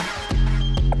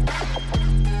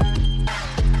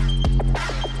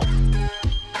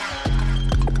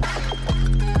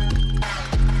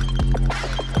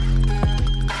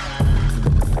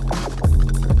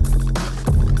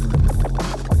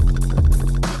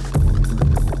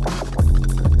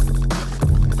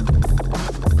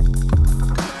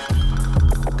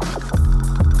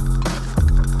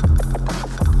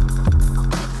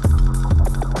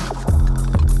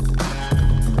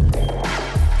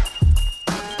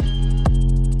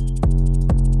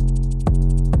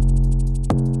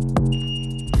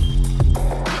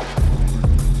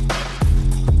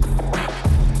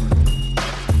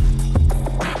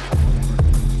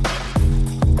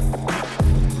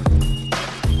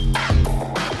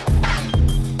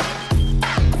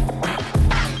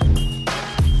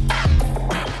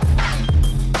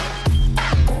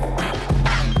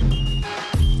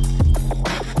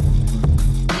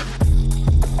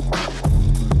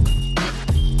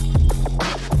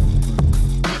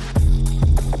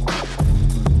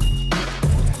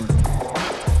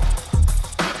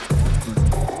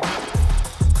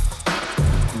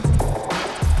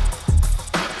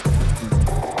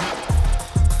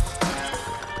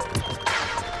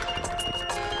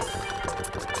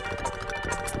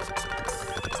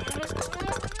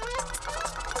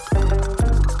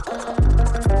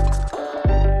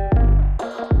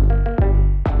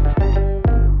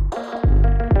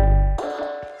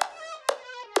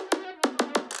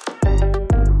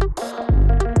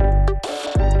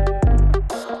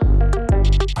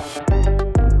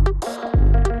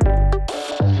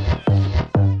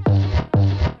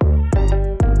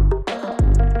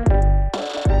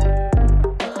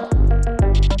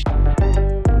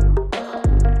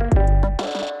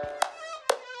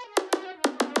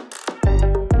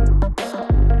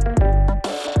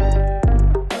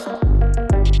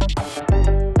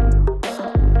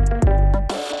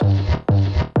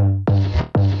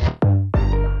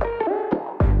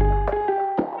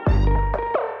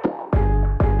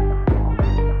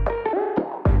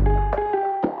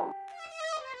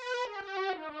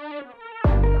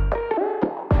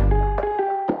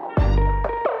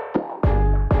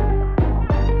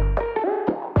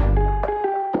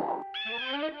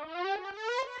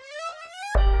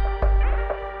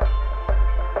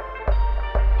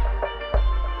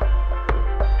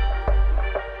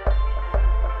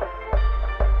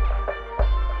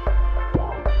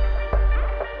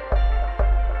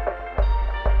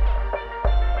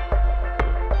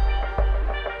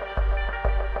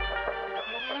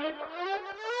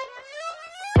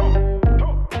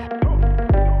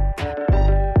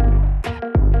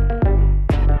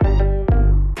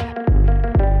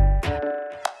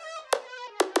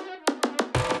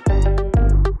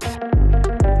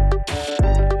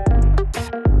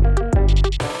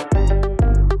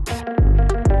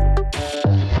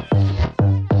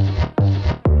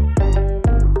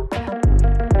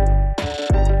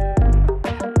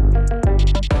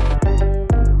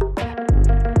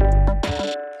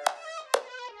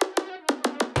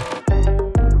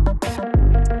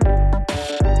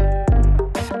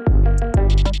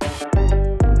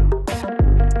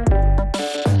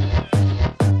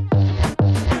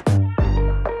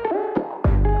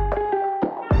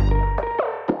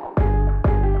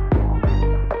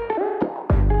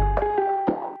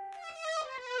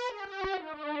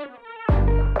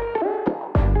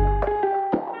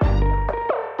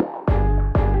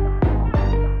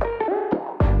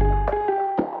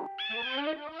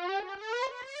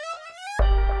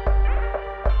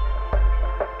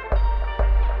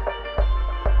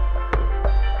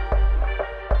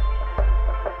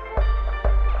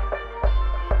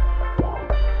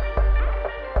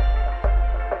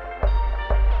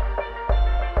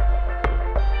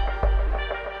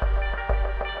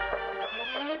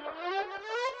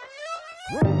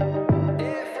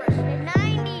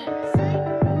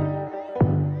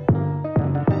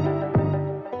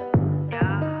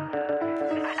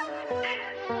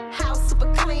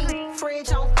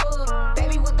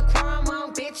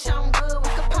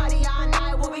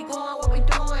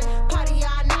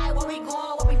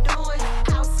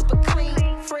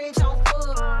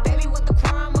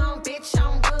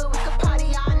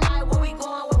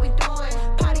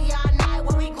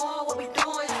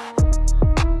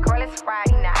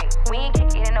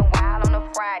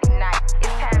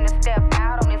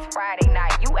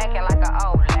 acting like an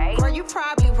old lady. Girl, you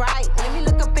probably right. Let me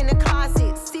look up in the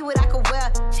closet, see what I can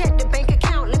wear. Check the bank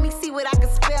account, let me see what I can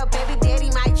spell. Baby daddy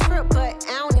might trip, but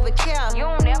I don't even care. You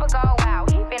don't never go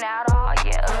out, he been out all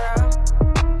year.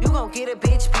 Girl, you gon' get a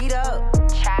bitch beat up.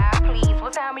 Child, please,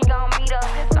 what time we gon' meet up?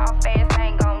 This soft ass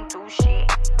ain't gon' do shit,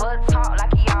 but talk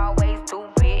like he always do,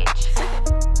 bitch.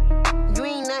 You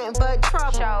ain't nothing but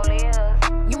trouble. Sure is.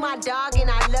 You my dog and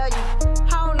I love you.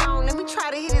 Hold on, let me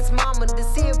try to hit his mama to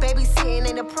see if babysitting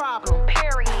ain't a problem.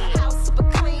 Period. House super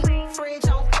clean, fridge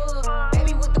on full.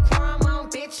 Baby with the crime on,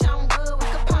 bitch, I'm good. We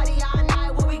can party all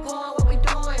night. Where we going? What we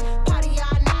doing? Party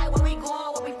all night. Where we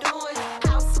going? What we doing?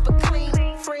 House super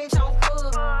clean, fridge on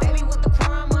full. Baby with the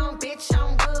crime on, bitch,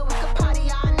 I'm good. We can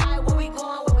party all night. Where we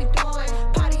going? What we doing?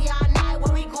 Party all night.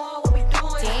 Where we going? What we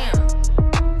doing?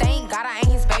 Damn. Thank God I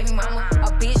ain't his baby mama.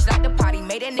 A bitch like the party,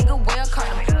 made that nigga well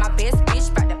condom. My best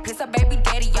bitch bout to piss her baby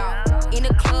daddy, y'all. In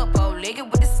the club,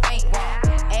 bow-legged with the stank walk.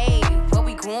 Ayy, where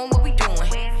we going, what we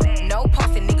doing? No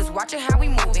posting, niggas watching how we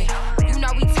moving. You know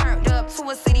we turned up to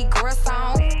a city girl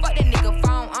song. Fuck that nigga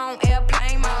phone on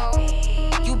airplane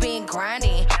mode. You been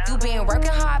grinding, you been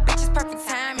working hard, bitch, it's perfect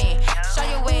timing. Show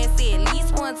your ass it at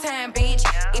least one time, bitch.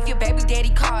 If your baby daddy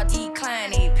call,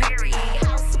 decline it, period.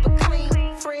 House super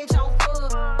clean, fridge on full.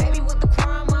 Baby with the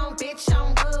crime on, bitch,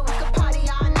 I'm good. We can party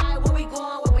all night. Where we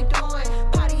going? What we doing?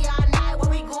 Party all night. Where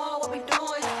we going? What we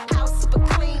doing? House super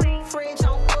clean, fridge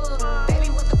on full. Baby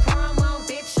with the crime on,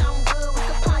 bitch, I'm good. We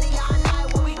can party all night.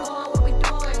 Where we going? What we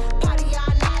doing? Party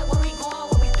all night. Where we going?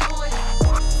 What we doing?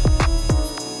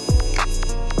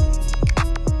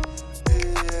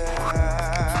 Yeah,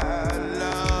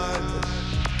 Lord.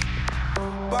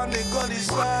 Bunny gully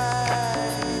side.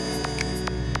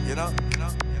 You know.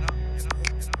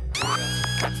 I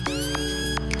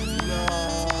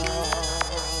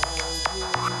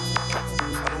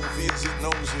don't visit,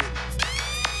 knows it.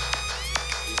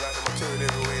 He's like the material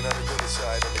everywhere on the good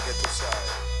side and the ghetto side.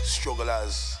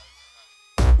 Strugglers.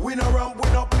 We no ramp, we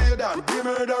no play that. We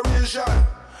murderation.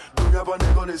 Bring up on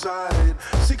the gully side.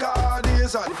 Sick of hard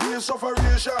days and days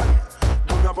sufferation.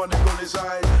 Bring up on the gully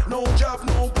side. No job,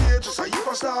 no pay, just a heap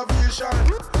of starvation.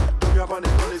 Bring up on the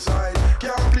gully side.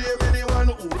 Can't blame anyone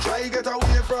who try get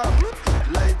away from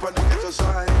life on the ghetto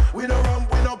side. We no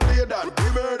ramp, we no play that. We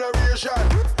murderation.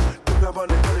 Bring up on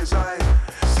the gully side.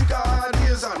 Sick of hard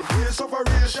days and days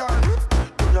sufferation.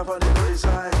 Bring up on the gully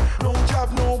side. No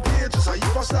job, no pay, just a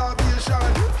heap of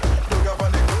starvation. Bring up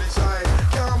on the gully side.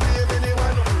 Can't blame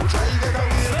anyone who try get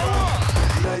away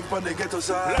from life on the ghetto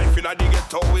side. Life in the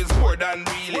ghetto is more than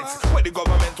real. It's where the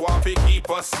government want to keep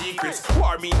us secrets.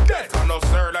 War me death and no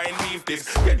sirloin beef this.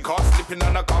 Get caught slipping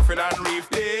on a coffin and reef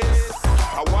this.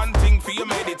 I one thing for you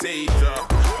meditate.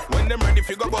 When them ready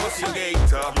for go bust your gate.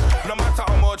 No matter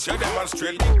how much you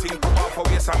demonstrate, big thing pop off a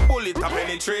waist and bullet and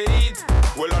penetrate.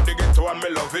 Well on the ghetto and me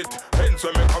love it. Hence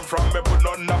where me come from, me put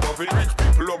nothing above it. Rich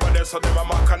people over there so them a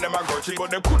mock and them a grudge it.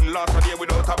 But they couldn't last a day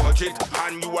without a budget.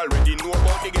 And you already know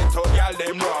about the ghetto girl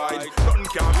them ride. Nothing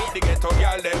can meet the ghetto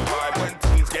girl them vibe. When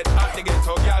things get hot the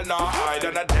ghetto girl now hide.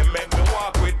 And them make me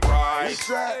walk with pride. We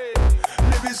say,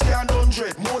 lyrics can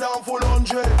 100, more than full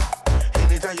 100.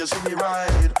 Anytime you see me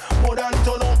ride, more than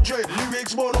turn up dread,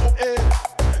 lyrics burn up head.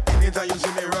 Anytime you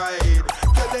see me ride,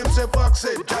 tell them say fuck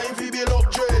said, time fi build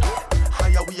up dread.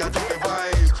 Higher we are to the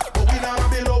vibes, but we not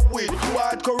build up with too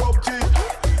hard corrupted.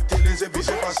 Till they say we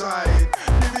step aside,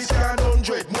 lyrics can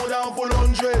 100, more than full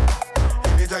 100.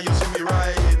 Anytime you see me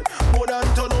ride, more than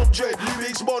turn up dread,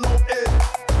 lyrics burn up head.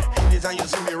 Anytime you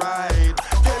see me ride,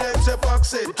 tell them say fuck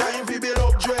said, time fi build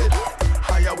up dread.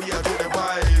 Higher we are to the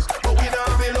vibes, but we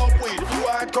not build up with you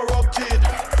are corrupted.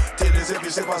 Till they say we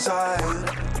step aside.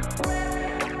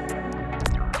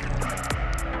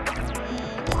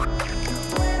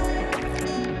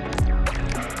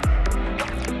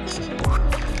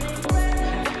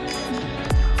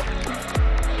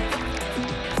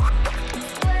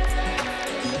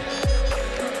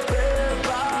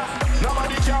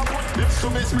 Nobody can put lips to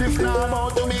me spliff now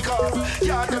about to me cup.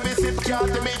 Can't tell me sip,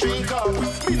 can't tell me drink up.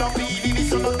 Me no PD, this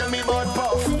so not tell me bud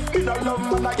puff. Me no love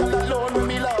man, I got alone with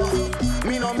me love.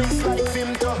 Me no mix like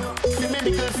Fimto. See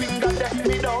me middle finger there,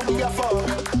 me don't give a fuck.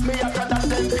 Me hotter than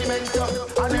sentimental.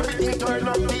 And everything turn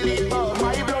up till it burn.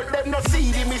 My blood them no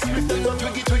see the me split them no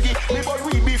twiggy twiggy. Me born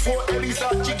we before Ellie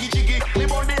start jiggy jiggy. Me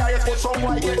born the highest but some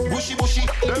white get bushy bushy.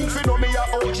 Them fi know me a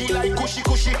OG like cushy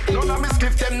cushy. None of me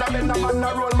spliff them na bend a man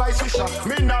na roll my swisher.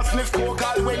 Me nah sniff coke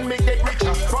all when me get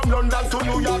richer. From London to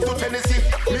New York to Tennessee.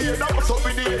 Me head up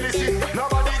with the Hennessy.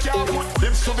 Nobody can put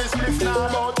lips to me spliff now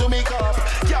about to me cup.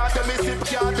 Can't tell me sip,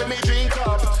 can't tell me drink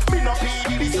up. Me no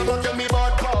PD, this so not tell me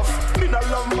bud puff. Me no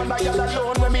love man, I got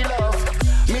alone when me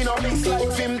love. Me no mix like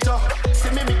Fimto. See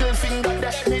me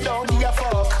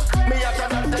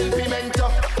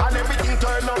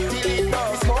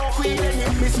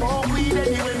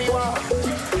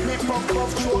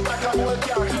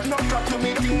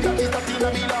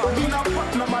inna me law. Me no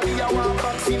pop no money, I want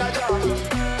box in a jar.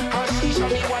 And she show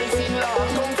me wife in law.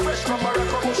 Come fresh from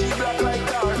Morocco, but she black like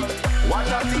tar. What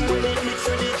a thing when it mix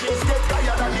with the drinks, get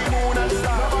higher than the moon and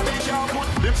star. Nobody can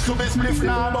put lips to me spliff,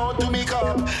 now about to me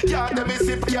cup. Can't tell me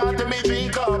sip, can't tell me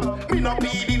drink up. Me no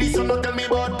PD, so no tell me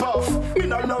about puff. Me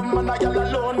no love man, I all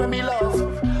alone when me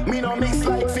love. Me no mix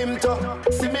like Fimto.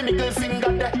 See me middle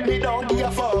finger there, me don't give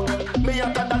a fuck. Me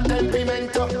a got that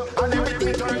temperament, and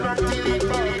everything turn up till it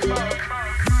burn.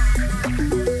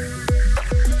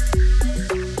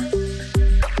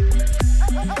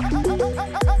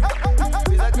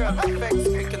 Vex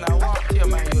kicking, I want to,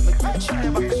 man. You try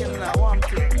back again, I want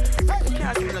to. You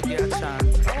can't say me no get a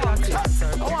chance. I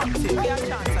want to. Get a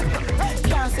chance again.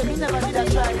 Can't say me never did a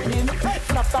try with him.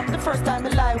 Flop from the first time I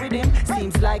lie with him.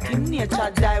 Seems like him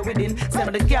nature die with him. Some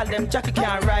of the girl them Jackie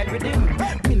can't ride with him.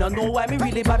 Me no know why me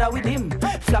really bother with him.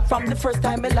 Flop from the first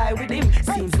time I lie with him.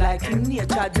 Seems like him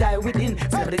nature die with him.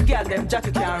 Some of the girl them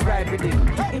Jackie can't ride with him.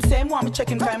 Him say him want me check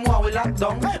him time while we lock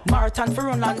down. Marathon for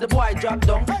run and the boy drop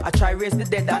down. I try raise the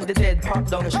dead and the dead pop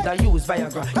down. You shoulda use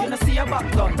Viagra. You know see a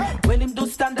back gun. When him do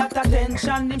stand at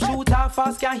attention, him shoot off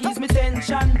fast can't ease me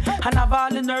tension. And have all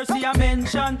the nurse I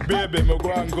mention. Baby, me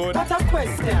go and good. What a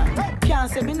question.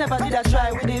 Can't say me never did a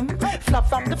try with him. Flop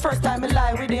from the first time I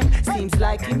lie with him. Seems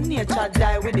like him nature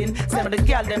die with him. Some of the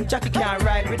girl them Jackie can't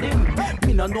ride with him.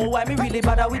 Me no know why me really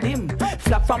bother with him.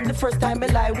 Flop from the first time I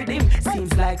lie with him.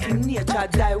 Seems like him nature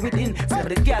die with him. Some of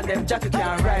the girl them Jackie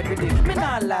can't ride with him. Me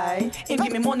not lie. Him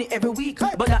give me money every week,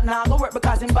 but that now go work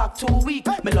because him back 2 week.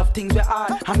 Me love things we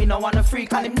hard, and me no wanna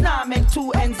freak, and him nah make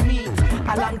 2 ends meet.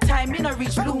 A long time me no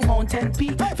reach Blue Mountain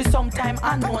Peak. For some time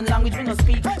unknown language me no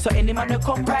speak. So any man who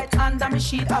come right under me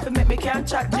sheet, have to make me can't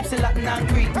chat gypsy Latin and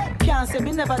Greek. Can't say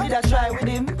me never did a try with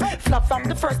him. Flop from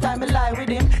the first time I lie with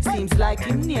him. Seems like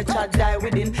him nature die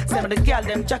with him. Some of the girl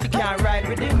them Jackie can't ride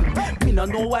with him. Me no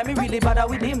know why me really bother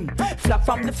with him. Flop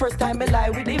from the first time I lie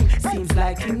with him. Seems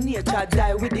like him nature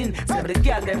die with him. Some of the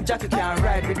girl them Jackie can't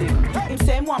ride with him. Him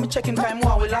say him want me check him time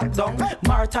while we lock down.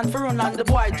 Marathon for run and the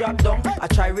boy drop down. I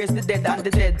try raise the dead and the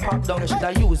dead pop down. You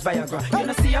shoulda use Viagra. You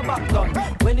know see a back gun.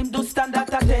 When him do stand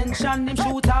at attention, him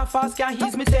shoot off fast can't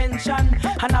ease me tension.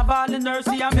 And have all the nurse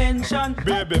I mention.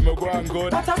 Baby, me go and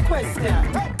good. What a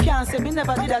question. Can't say me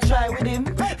never did a try with him.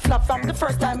 Flop from the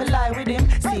first time I lie with him.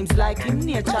 Seems like him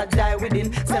nature die with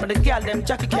him. Some of the girl them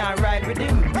Jackie can't ride with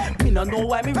him. Me no know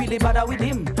why me really bother with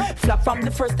him. Flop from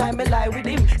the first time I lie with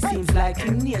him. Seems like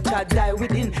him nature die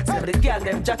with him. Some of the girl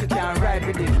them Jackie can't ride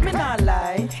with him. Me not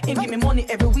lie. Him give me money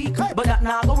every week, but that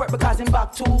now go work because him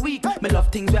back 2 week. Me love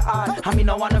things we hard, and me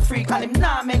no wanna freak, and him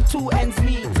nah make 2 ends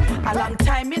meet. A long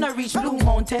time me no reach Blue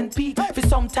Mountain Peak. For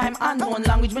some time unknown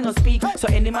language me no speak. So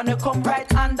any man who come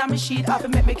right under me sheet, have to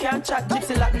make me can't chat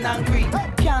gypsy Latin and Greek.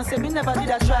 Can't say me never did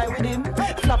a try with him.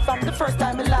 Flop from the first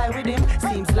time I lie with him.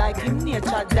 Seems like him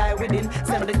nature die with him.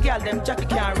 Some of the girl them Jackie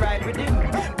can't ride with him.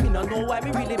 Me no know why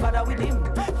me really bother with him.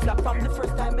 Flop from the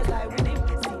first time I lie with him.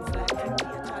 Seems like him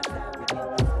nature die with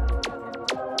him.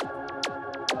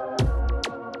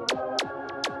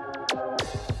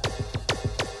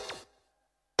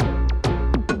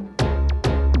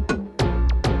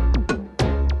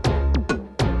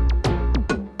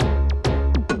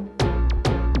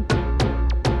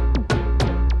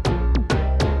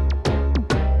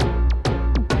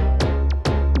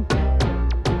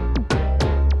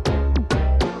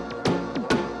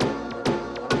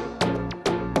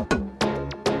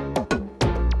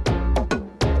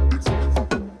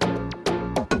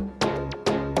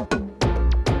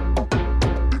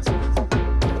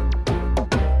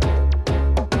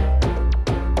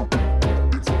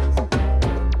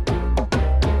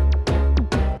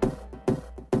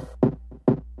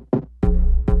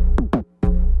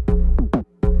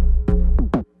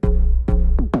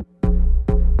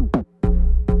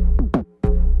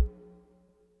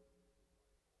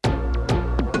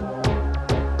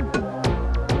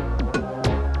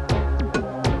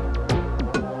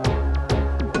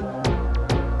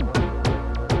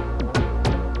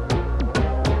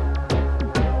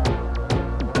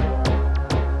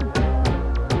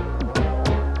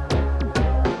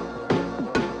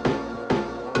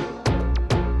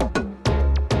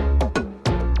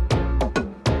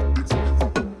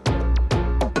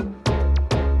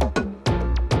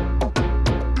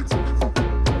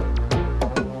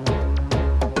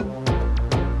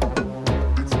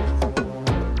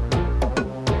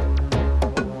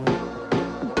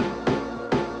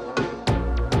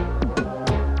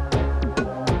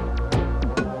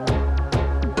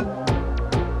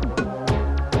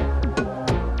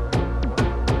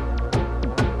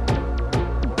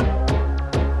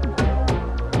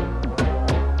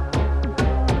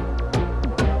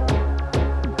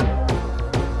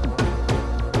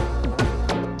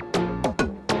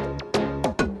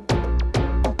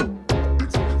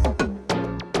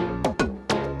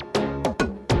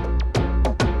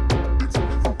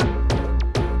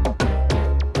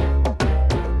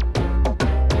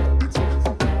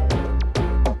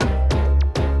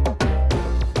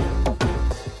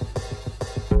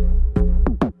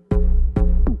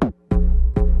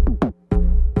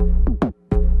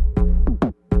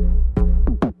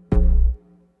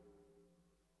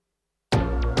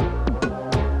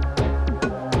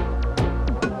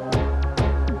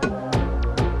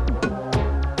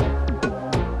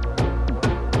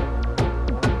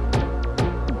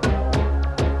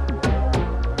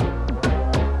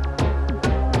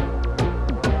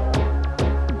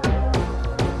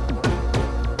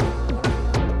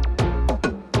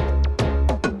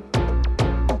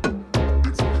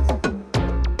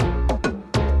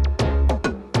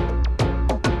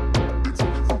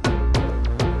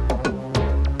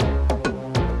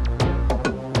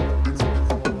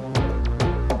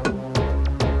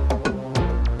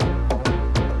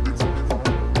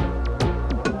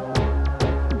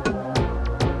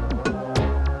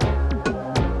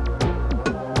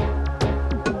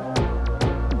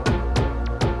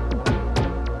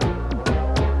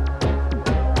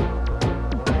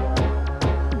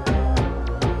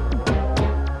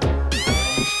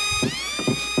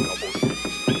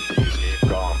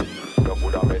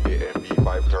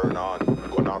 turn on.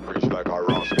 Gonna preach like a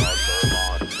rascal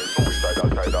sermon. Me suicidal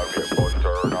tidal wave gun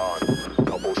turn on.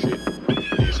 No bullshit,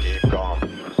 please keep calm.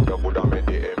 You coulda made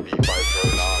the MP5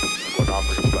 turn on. Gonna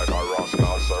preach like a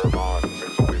rascal sermon. Me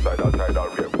suicidal tidal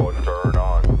wave gun turn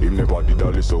on. Him never did a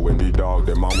listen when the dog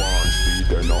them a want. Speed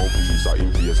there now peace a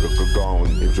him face look a gown.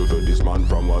 Him should do this man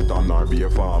from a town or be a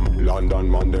farm.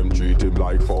 London man them treat him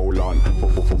like foul land.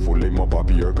 Full him up a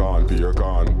peer con.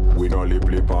 We no lip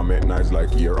and make nice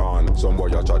like ear on. Some boy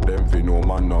a chat them fi no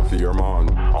man no fear man.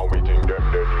 And we think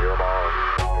them dead here man.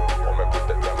 Come make we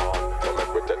take them on. Come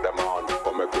make we take them on.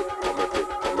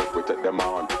 Come make we take them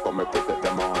on. Come make we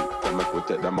take them on. Come make we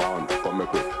take them on.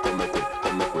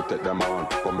 Come make we take them on.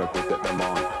 Come make we take them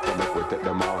on. Come make we take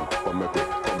them on. Come make we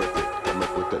take them on. Come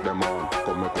make we take them on.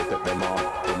 Come make we take them on.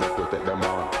 Come make we take them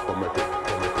on. Come make we take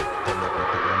them on.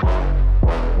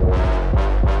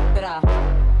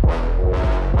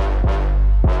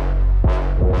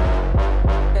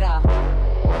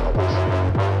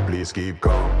 Please keep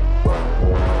calm.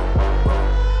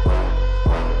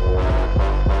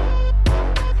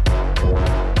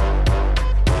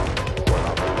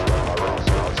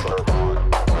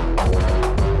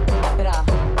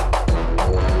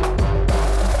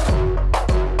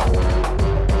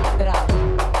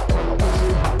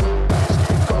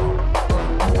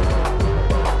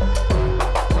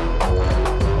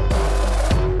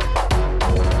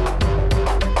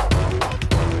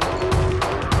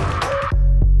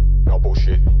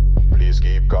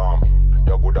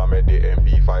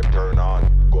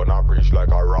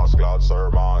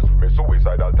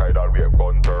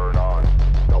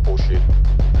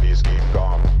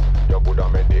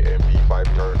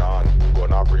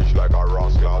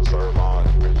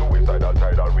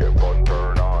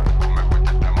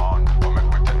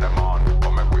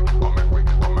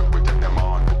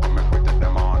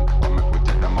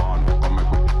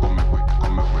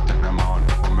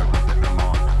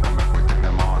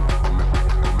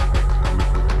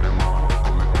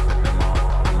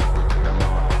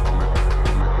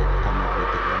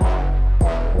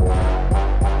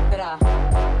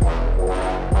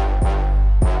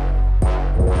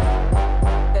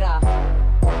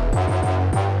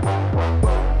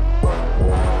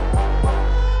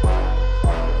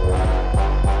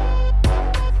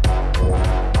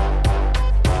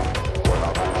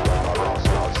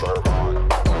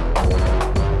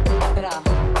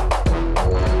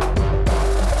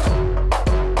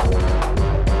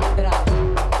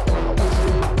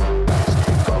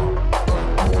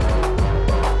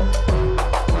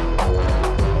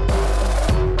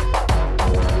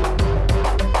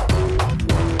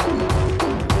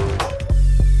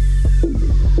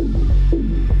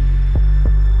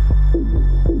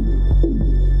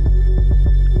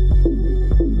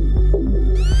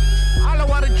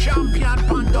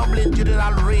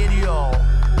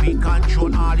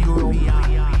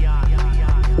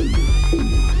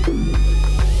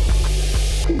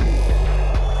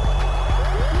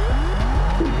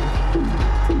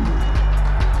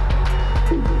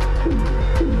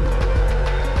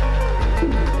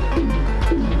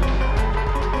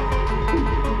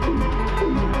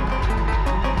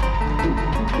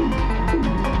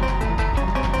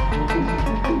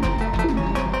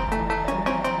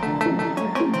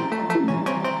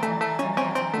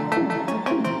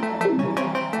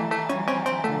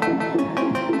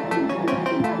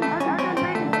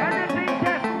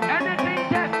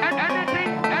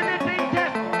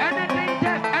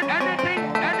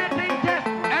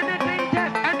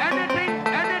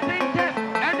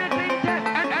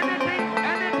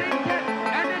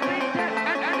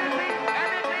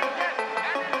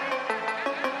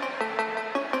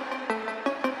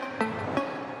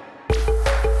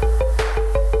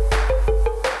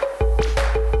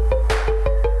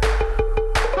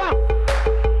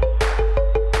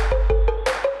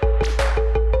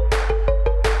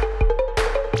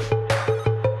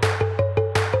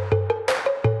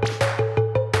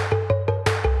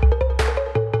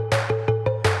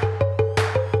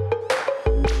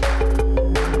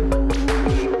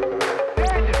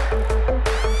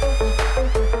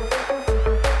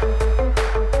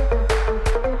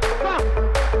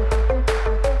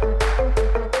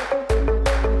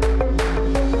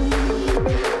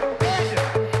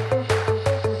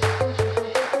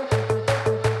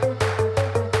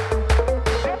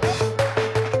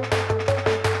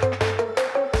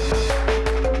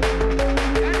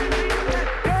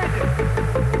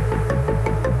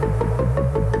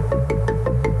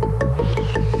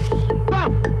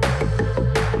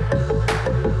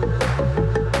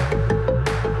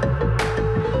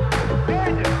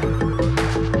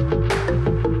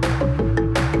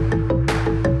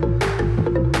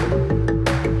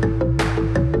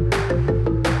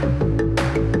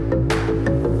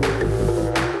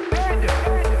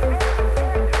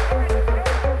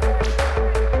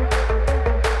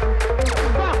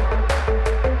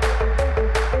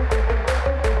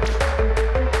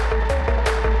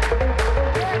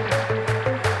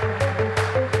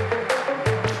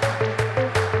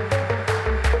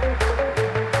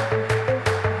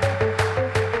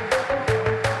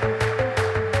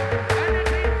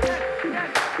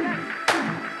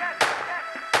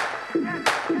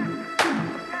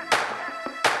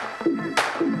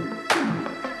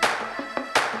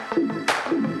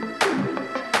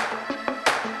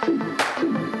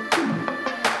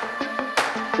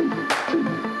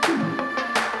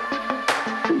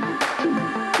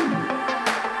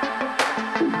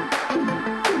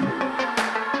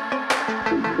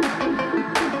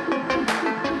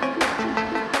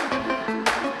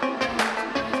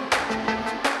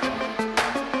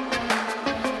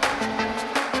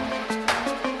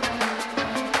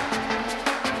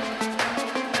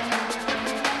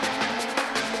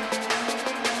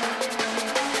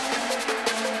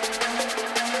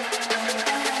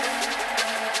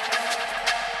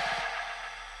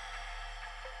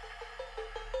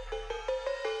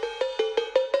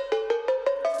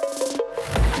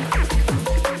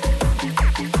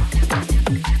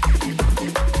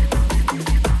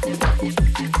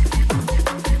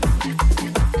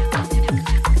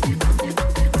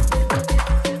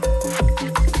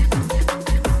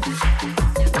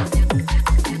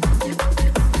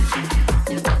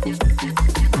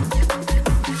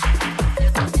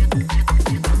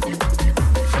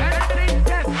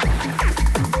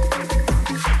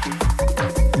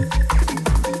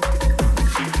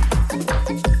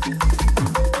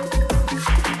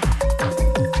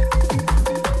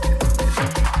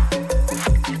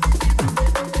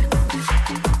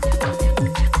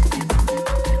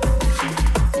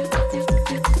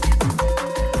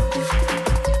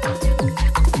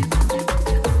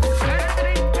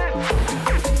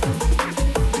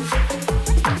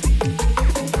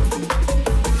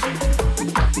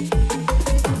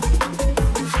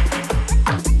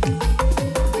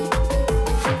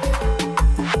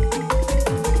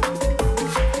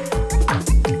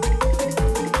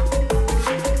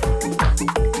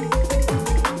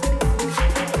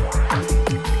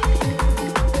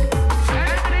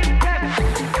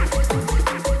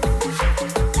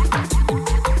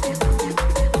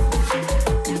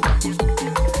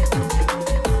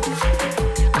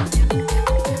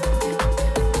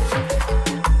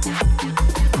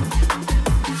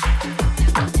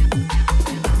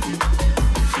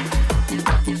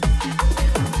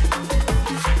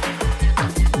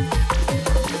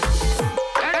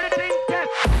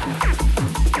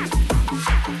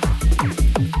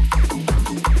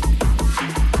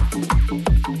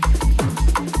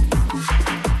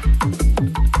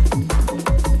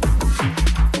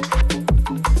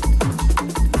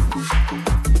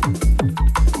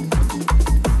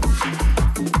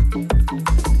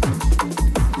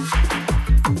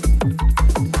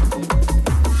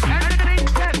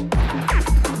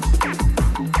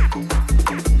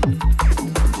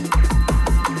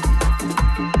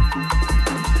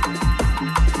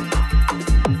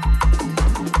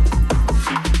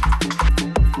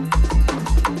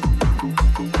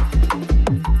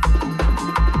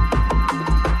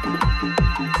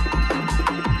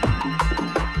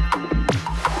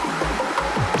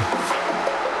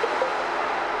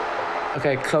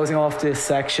 Okay, closing off this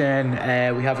section,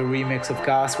 we have a remix of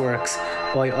Gasworks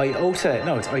by Iota.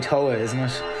 No, it's Itoa, isn't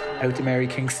it? Out to Mary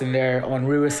Kingston there on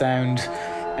Rua Sound.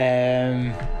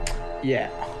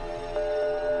 Yeah.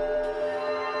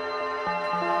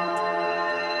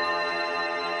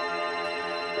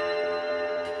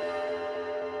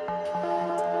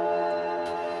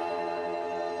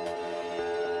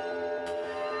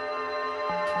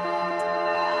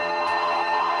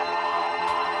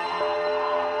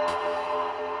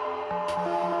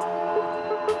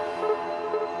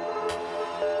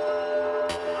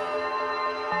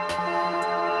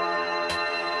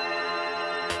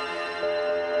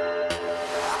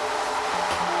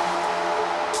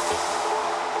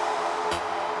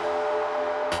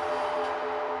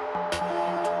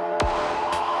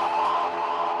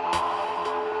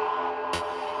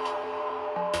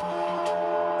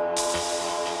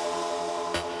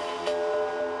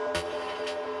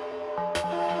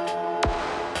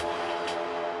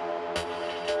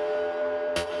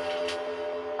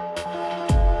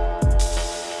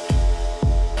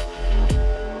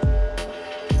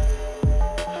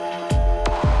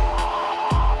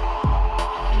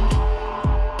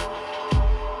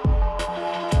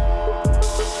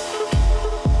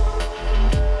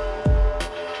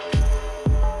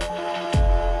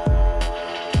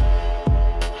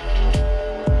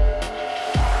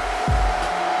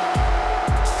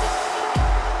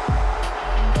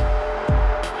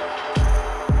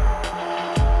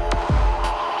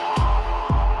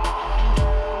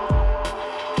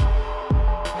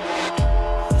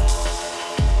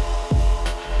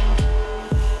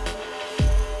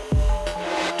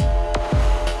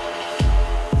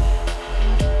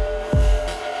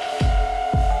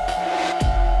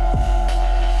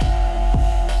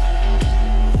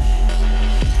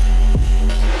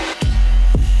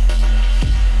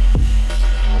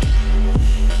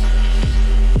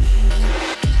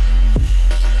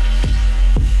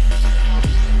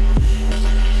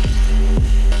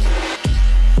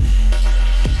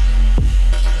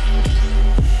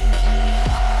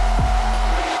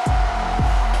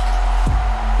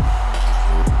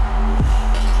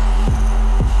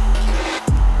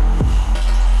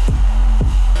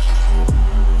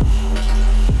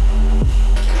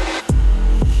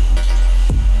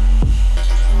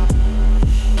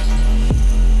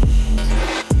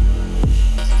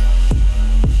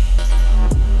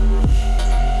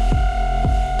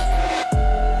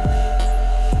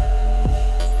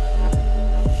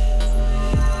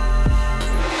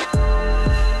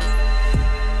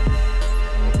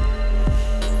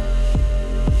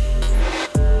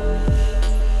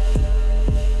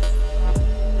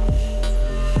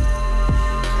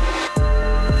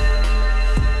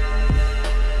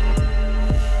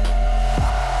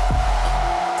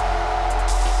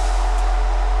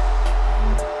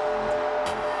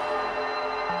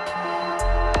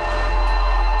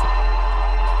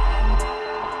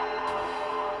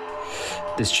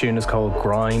 This tune is called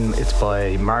Grime. It's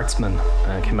by Marksman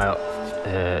and it came out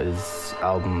his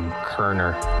album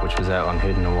Kerner, which was out on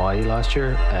Hidden Hawaii last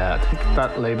year. I think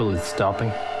that label is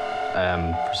stopping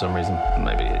for some reason.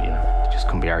 Maybe just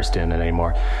couldn't be arsed doing it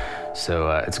anymore. So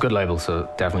it's a good label, so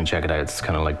definitely check it out. It's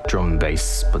kind of like drum and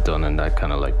bass, but done in that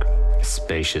kind of like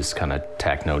spacious kind of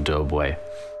techno dub way.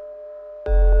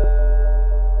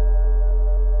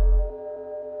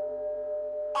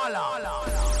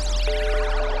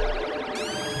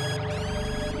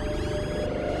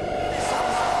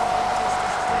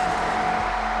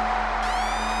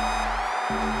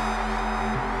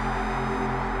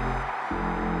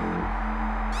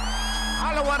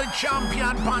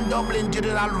 Champion pan Dublin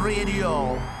Digital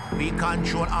Radio. We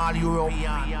control all Europe.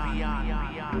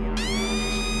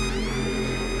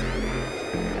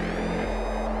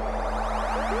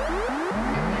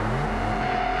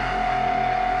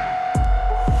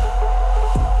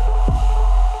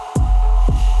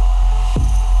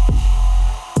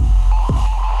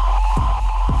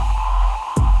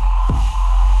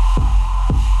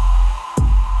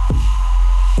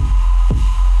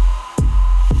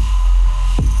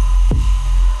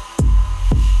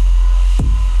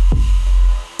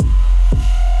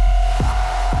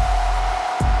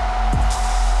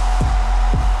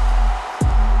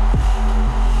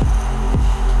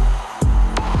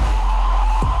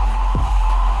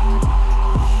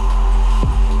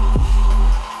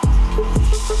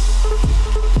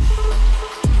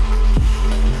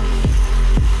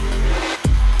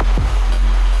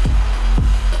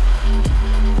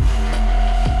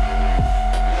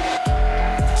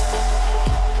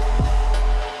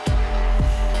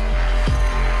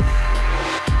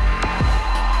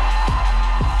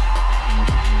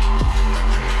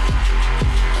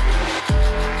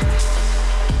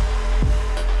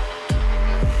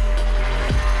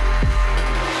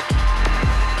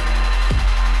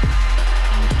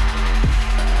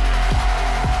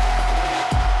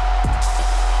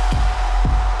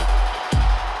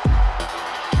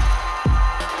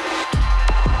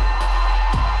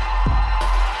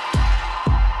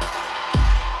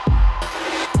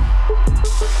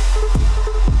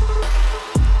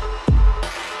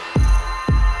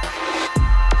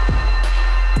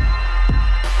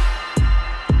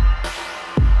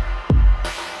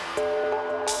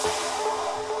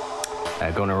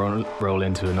 roll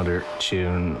into another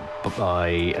tune by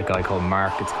a guy called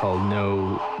Mark. It's called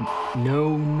No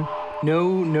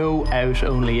Out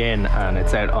Only In, and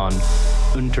it's out on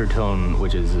Unterton,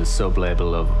 which is a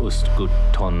sub-label of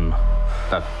Ustgutton,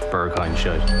 that Berghain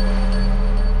shite.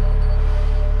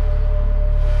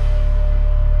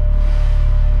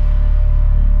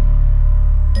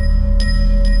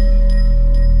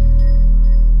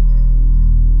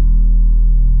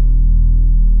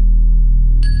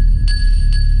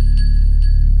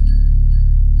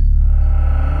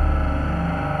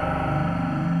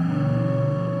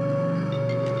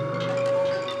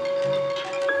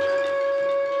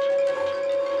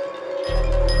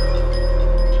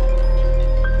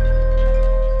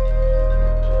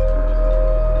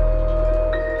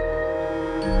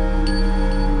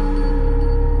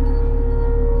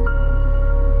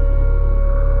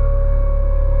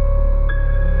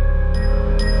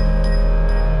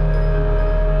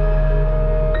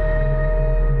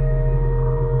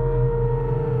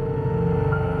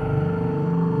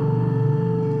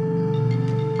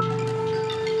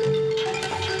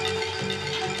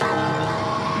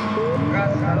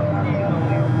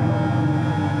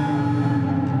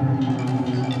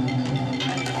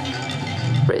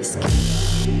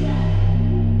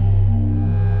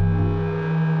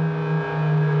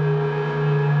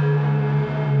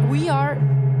 We are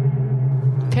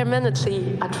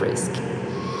permanently at risk.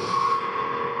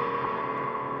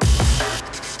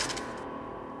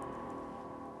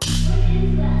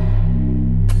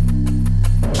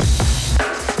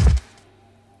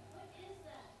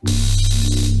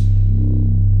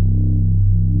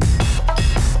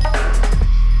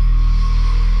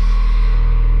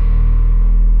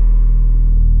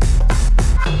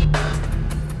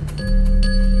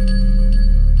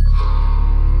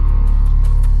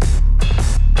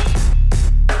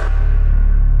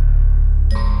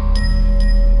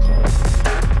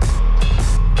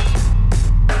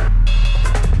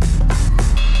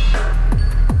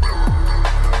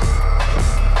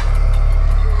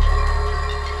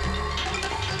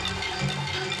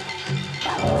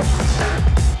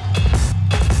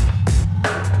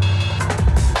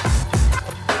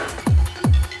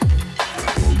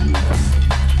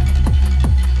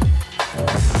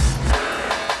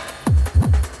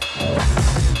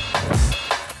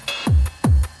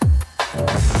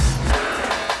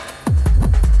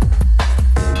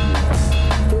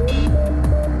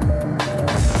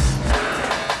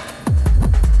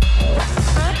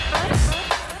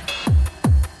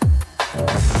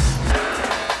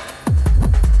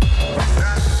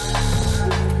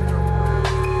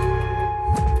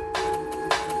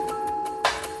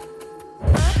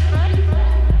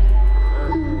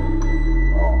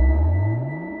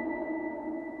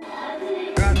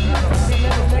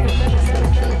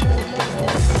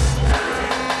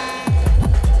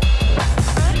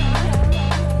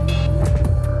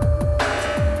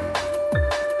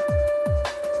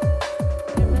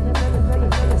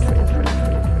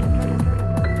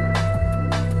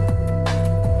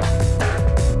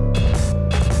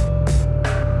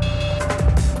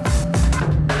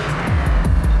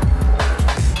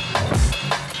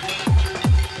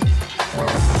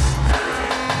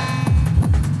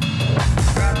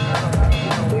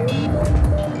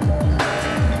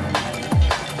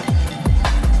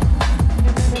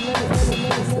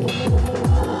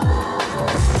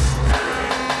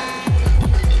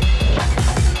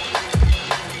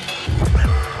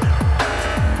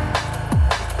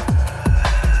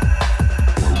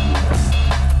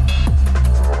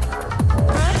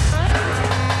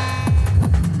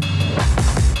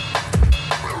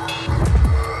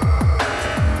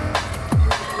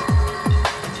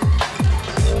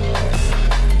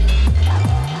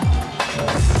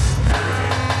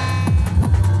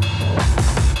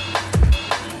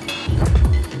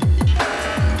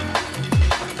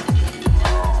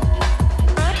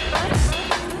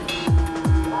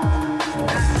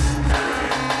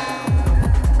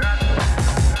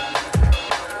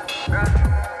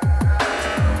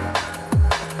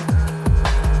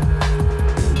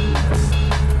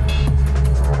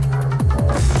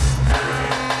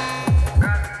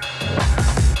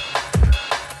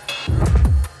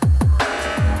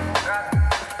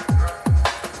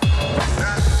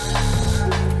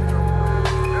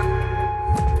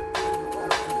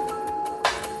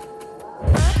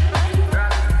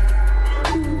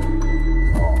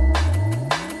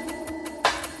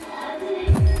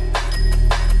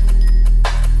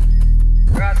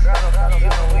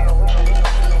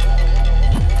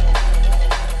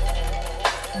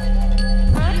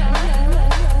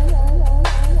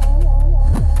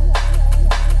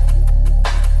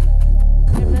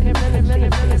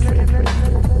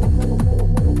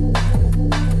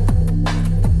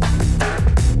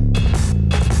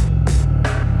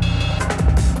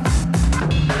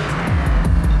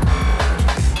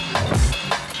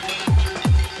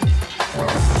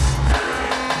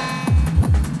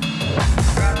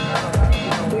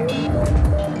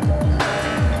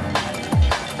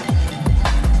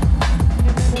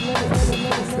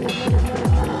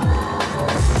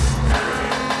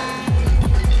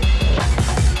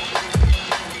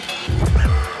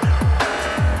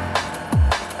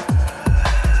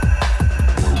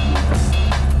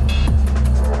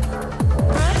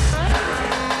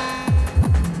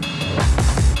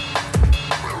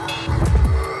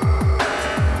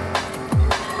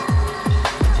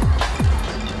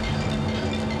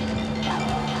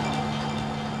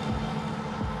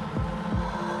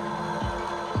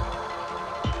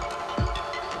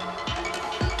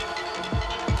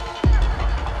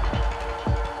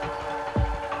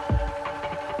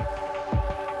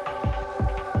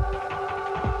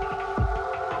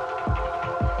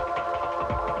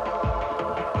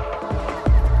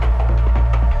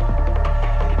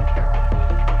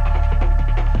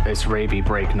 This ravey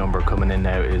break number coming in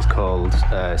now is called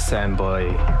Sound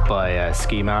Boy by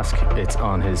Ski Mask. It's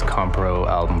on his Compro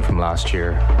album from last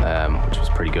year, which was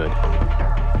pretty good.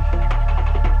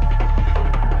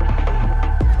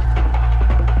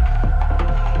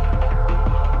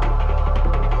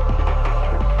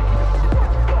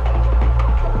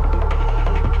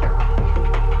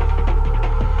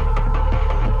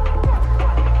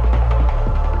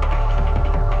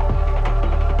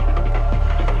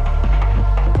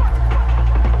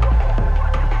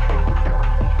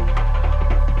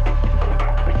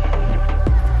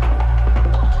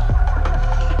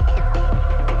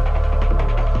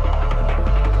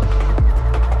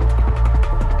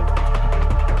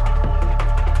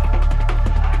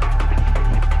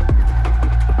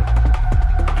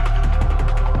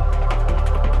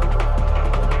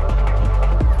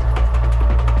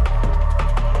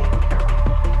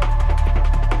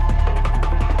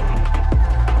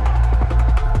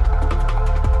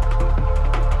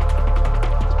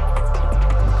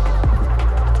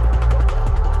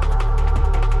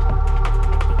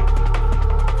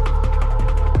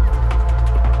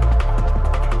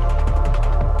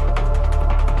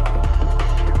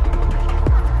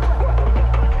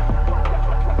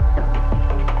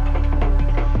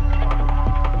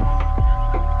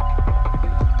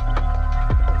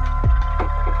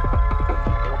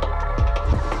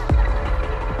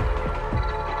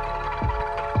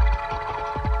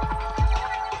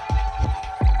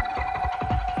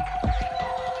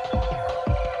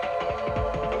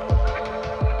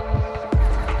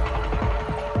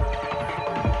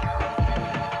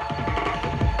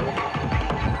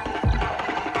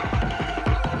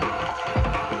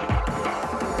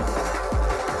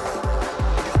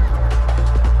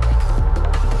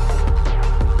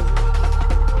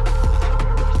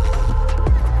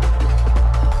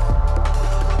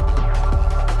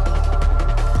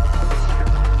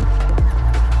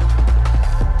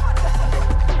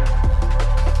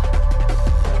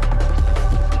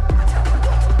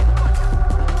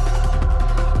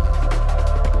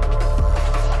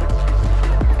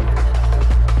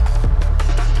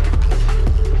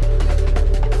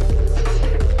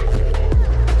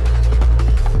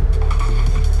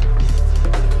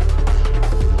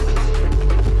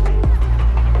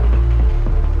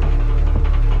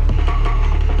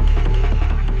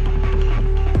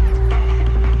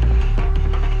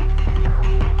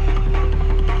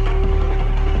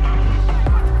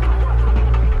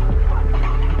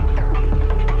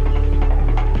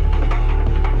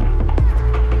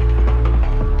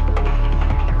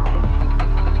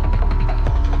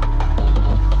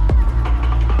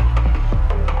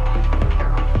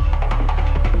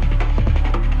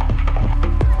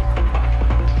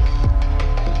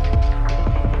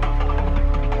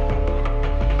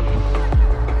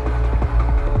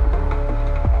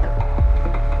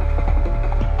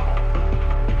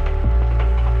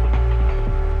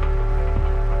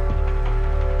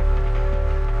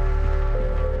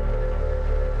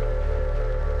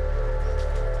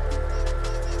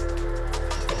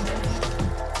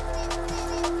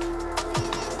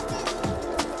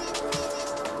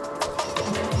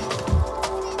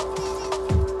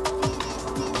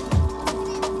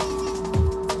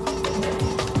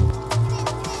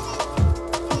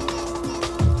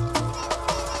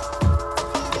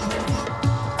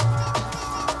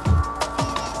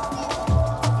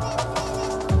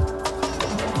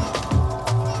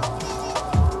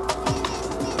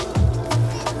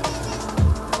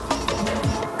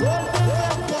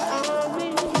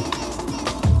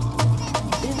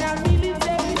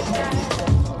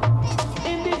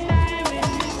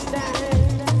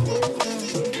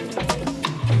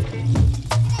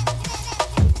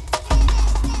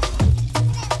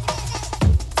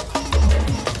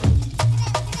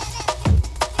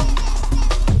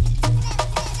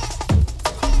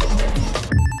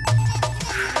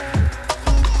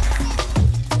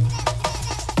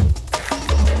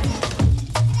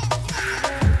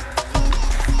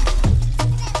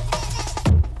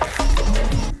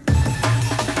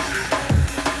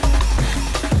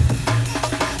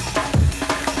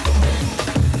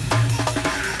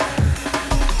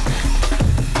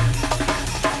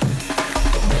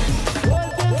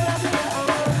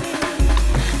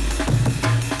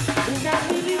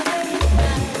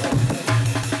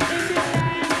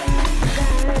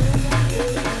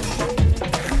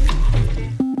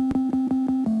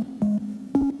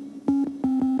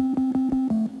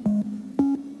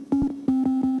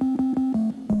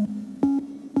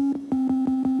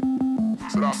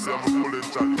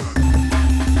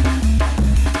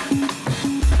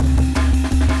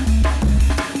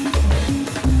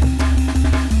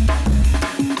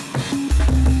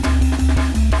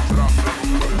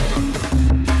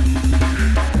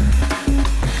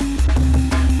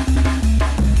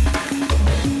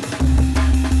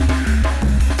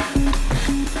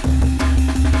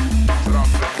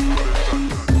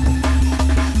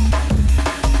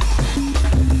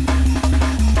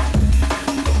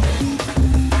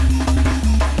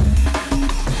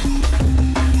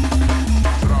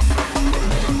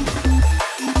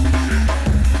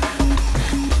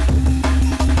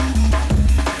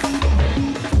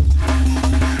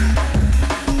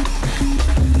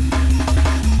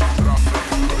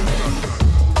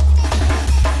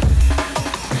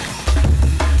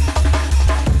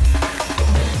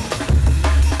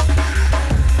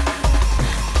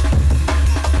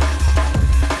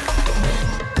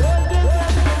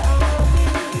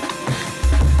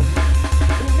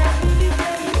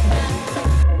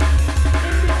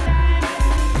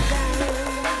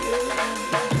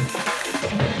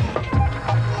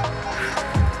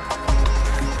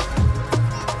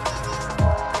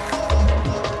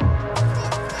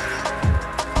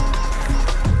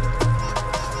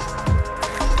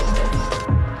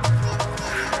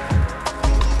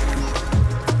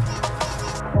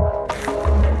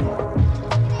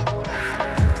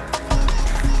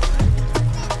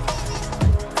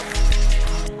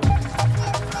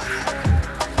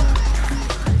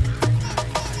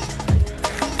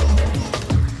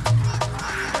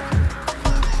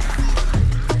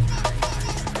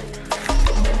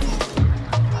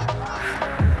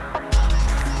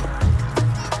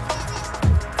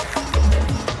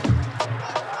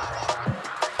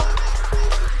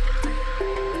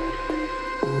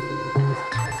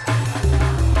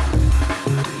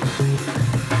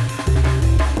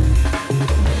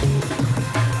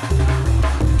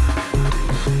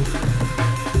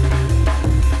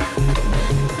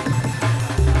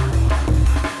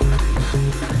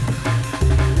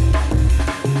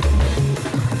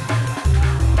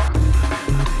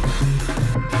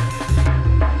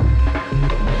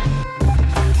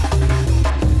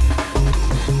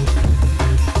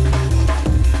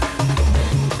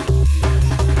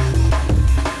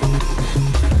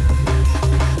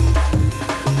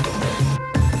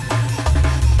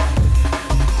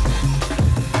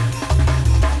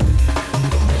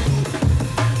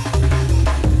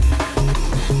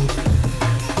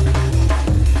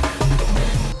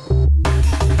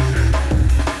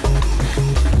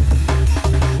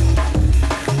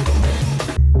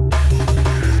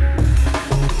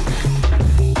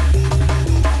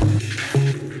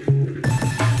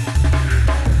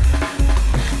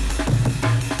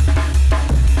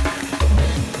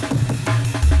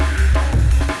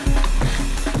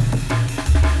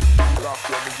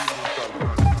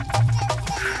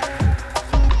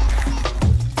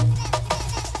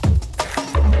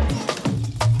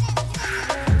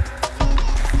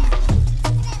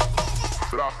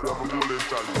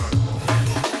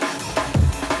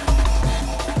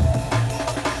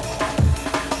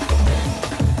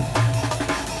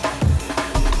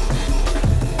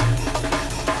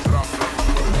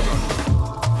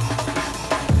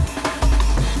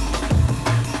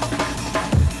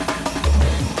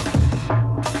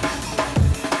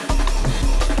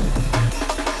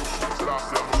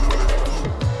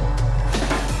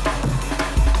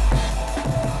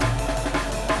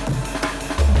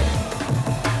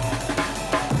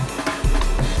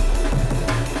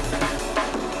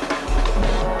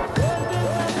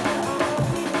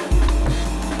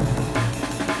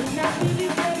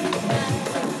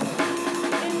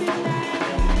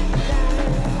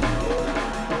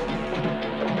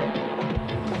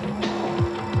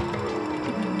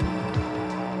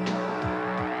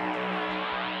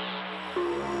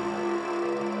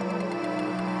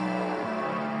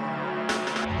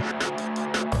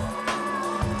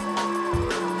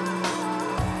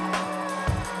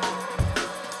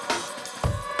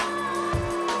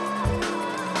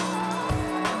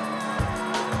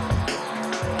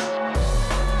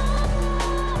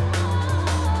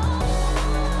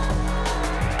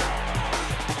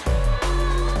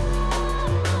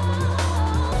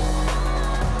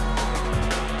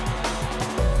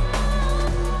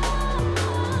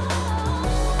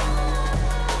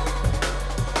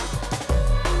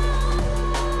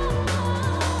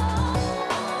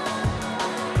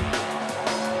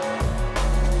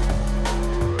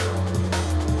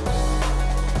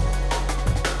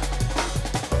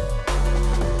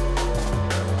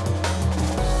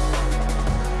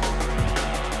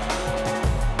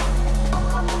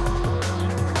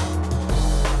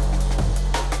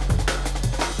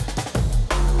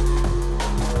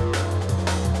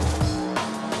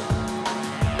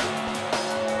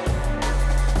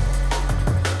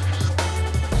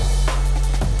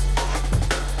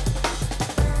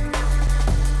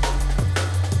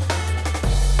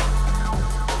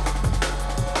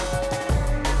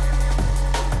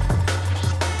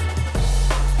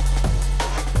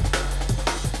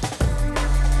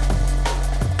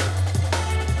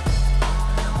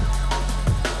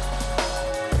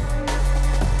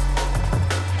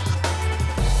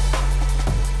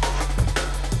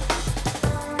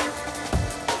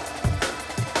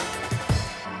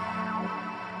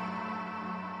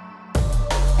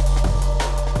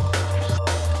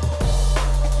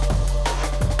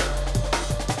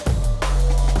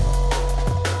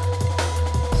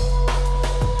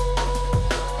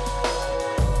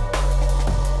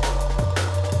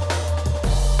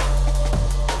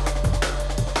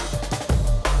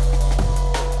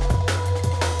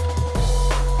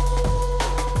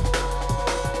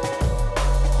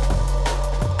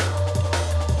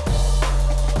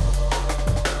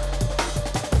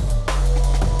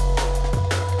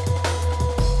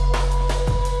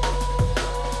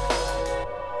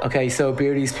 Okay, so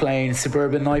Beardy's playing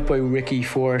Suburban Night by Ricky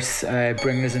Force,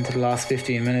 bringing us into the last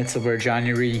 15 minutes of our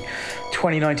January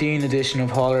 2019 edition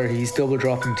of Holler. He's double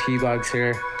dropping teabags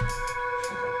here.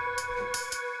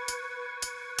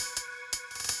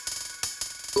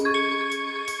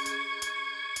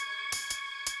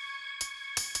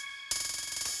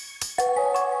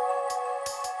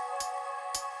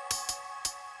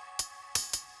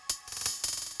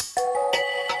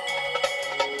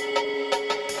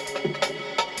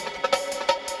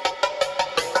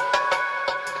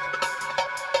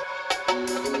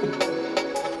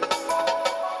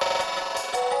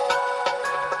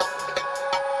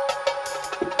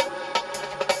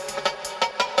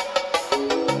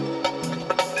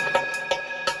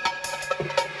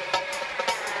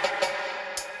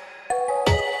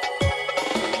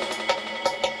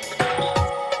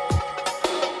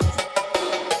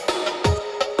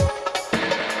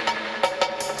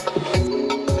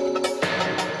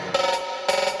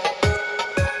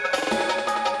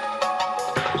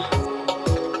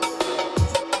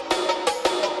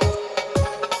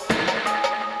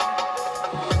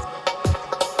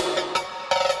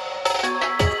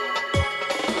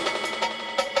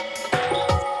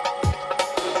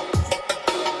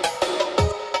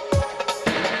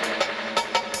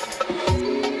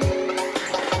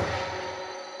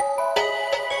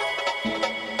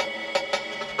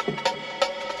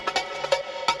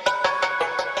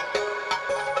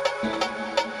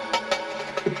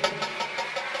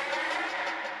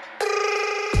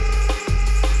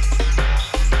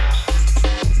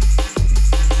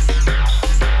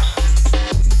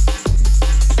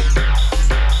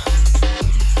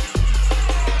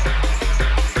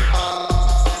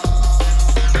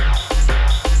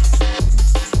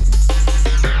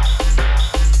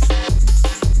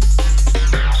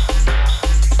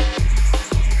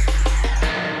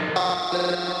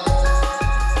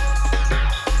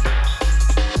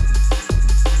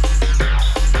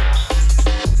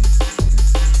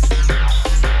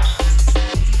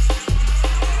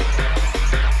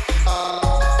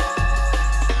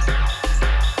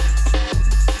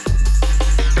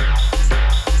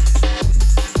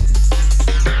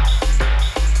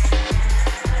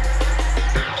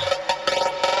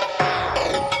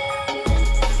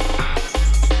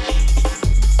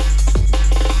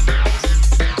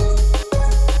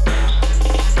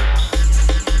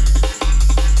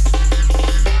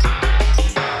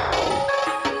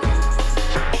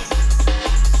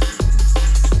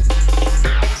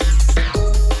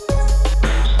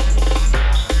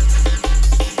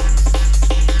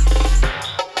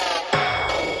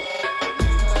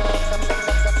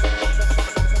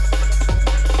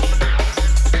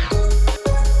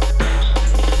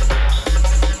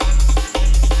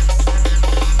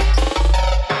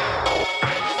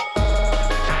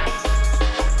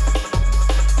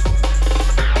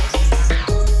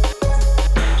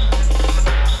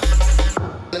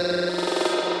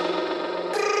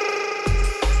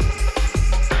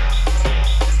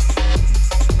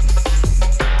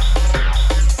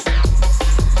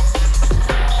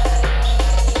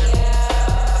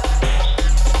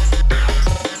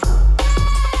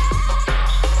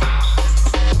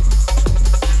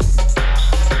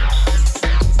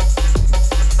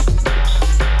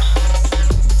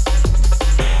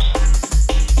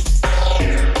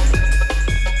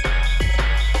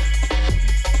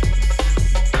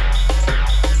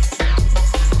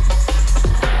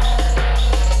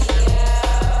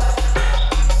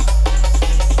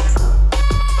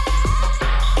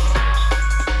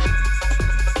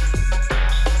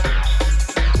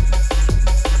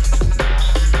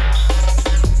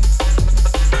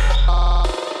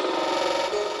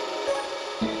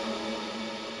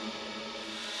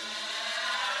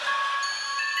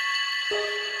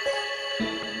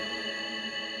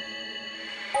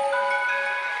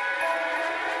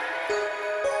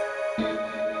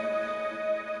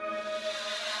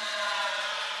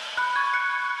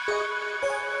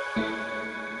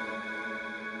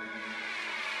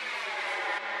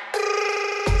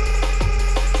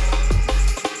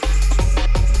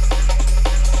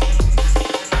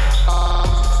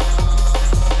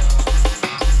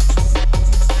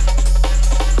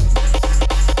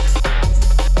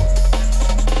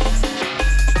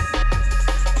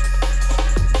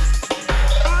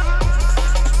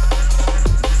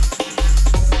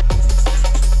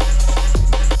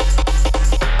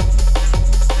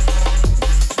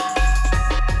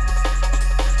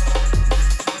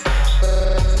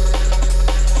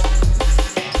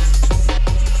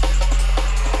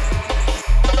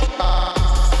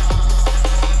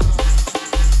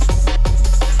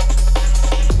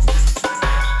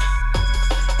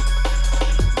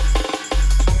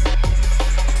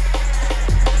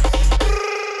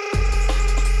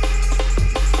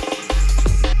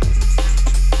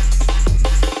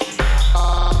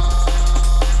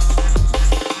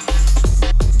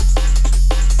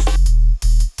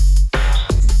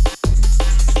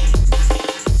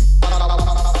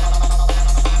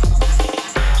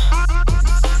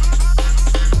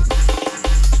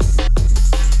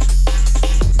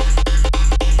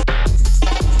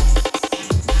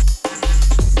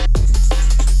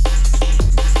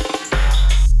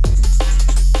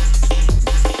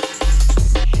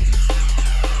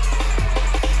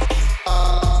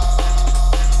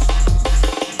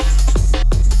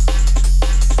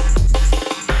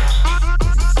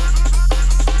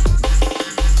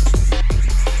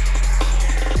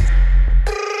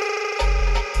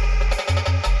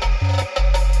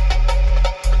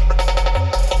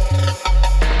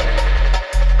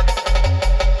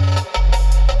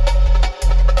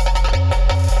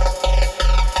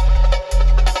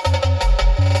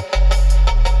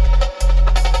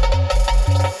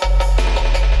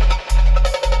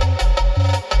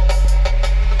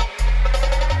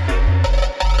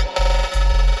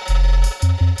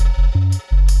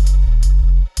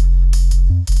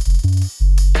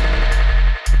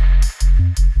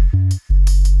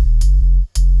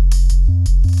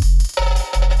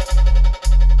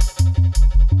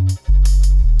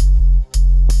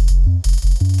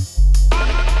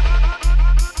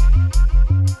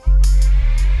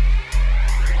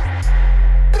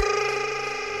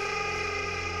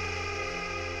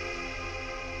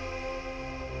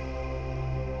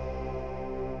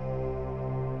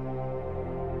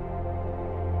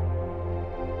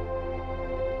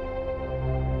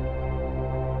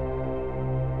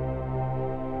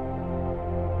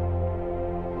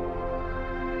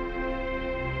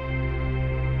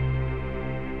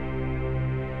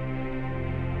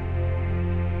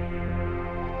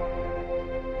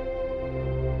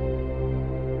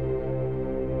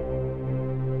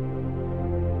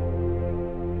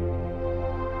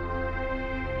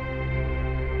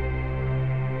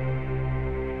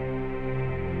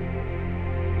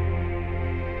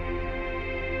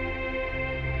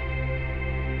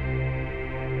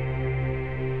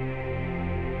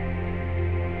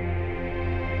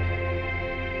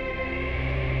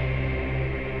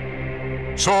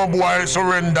 Some boy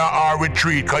surrender or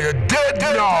retreat, cause you're dead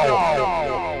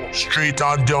now. Street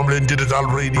and Dublin Digital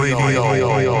Radio.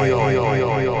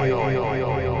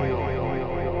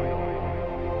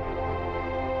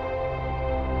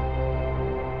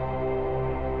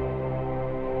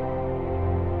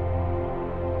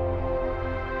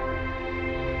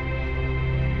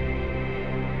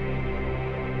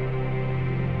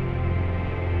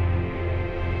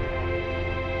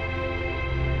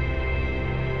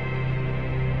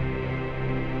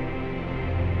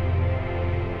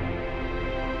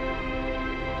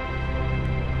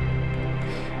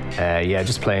 Yeah,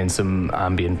 just playing some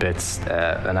ambient bits,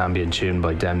 an ambient tune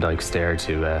by Demdike Stair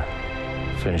to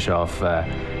finish off.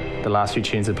 The last few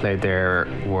tunes I played there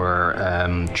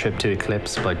were Trip to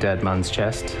Eclipse by Dead Man's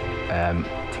Chest. I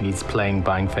think he's playing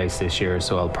Bangface this year,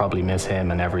 so I'll probably miss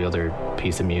him and every other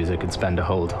piece of music and spend the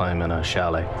whole time in a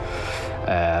chalet.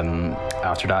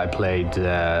 After that I played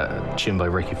a tune by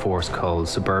Ricky Force called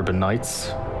Suburban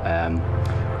Nights.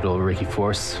 Good old Ricky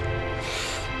Force.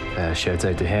 Shouts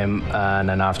out to him. And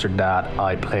then after that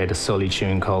I played a Sully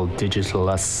tune called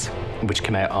Digitalus, which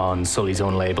came out on Sully's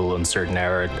own label, Uncertain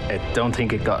Error. I don't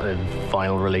think it got a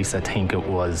vinyl release, I think it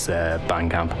was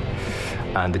Bandcamp.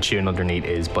 And the tune underneath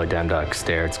is by Demdike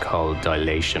Stair. It's called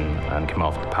Dilation and came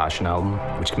off the Passion album,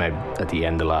 which came out at the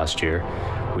end of last year,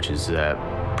 which is a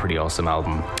pretty awesome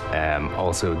album.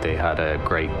 Also they had a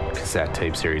great cassette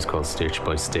tape series called Stitch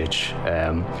by Stitch,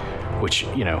 which,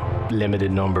 you know,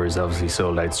 limited numbers, obviously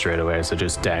sold out straight away, so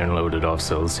just download it off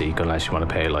Soulseek unless you want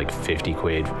to pay like 50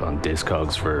 quid on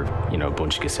Discogs for, you know, a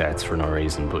bunch of cassettes for no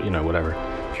reason. But, you know, whatever,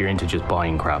 if you're into just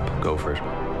buying crap, go for it.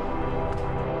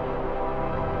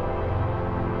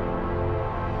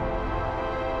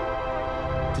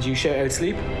 Did you shout out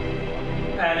Sleep?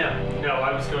 No,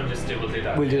 I was going to just we'll do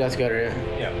that. We'll do that together,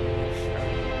 Yeah.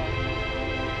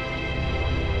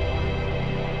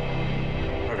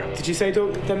 Did you say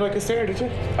them like a stair, did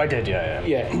you? I did, yeah.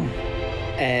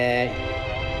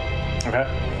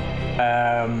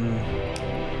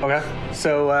 Okay,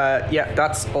 so yeah,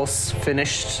 that's us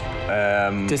finished.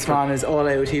 This man is all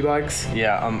out with tea bags.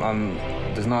 Yeah, I'm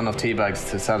there's not enough tea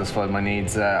bags to satisfy my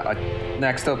needs.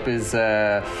 Next up is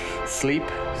Sleep,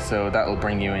 so that'll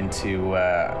bring you into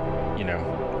you know,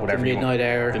 whatever the midnight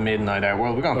hour. The midnight hour.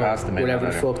 Well, we're going past the midnight hour.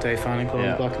 Whatever the fuck Dave Fanning called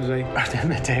it back in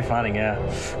the day. Dave Fanning, yeah.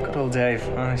 Good old Dave.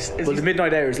 Well, the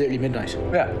midnight hour is literally midnight.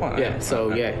 Yeah.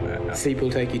 Well, Sleep will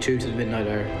take you through to the midnight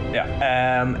hour.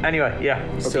 Yeah. Anyway, yeah.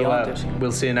 Or so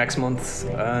we'll see you next month,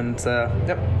 and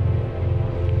yep.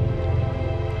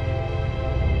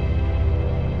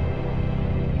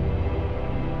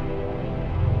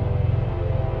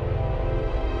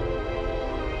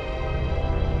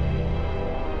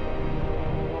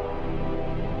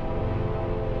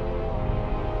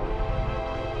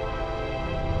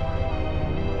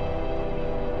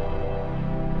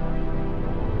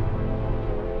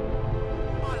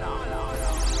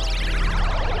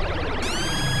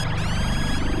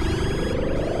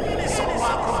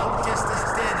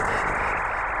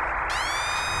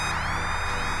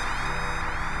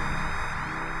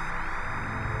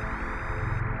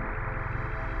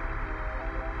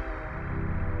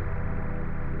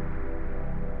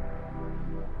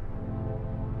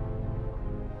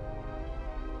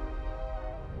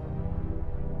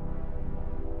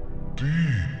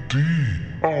 D-D-R-D-D-R-D-D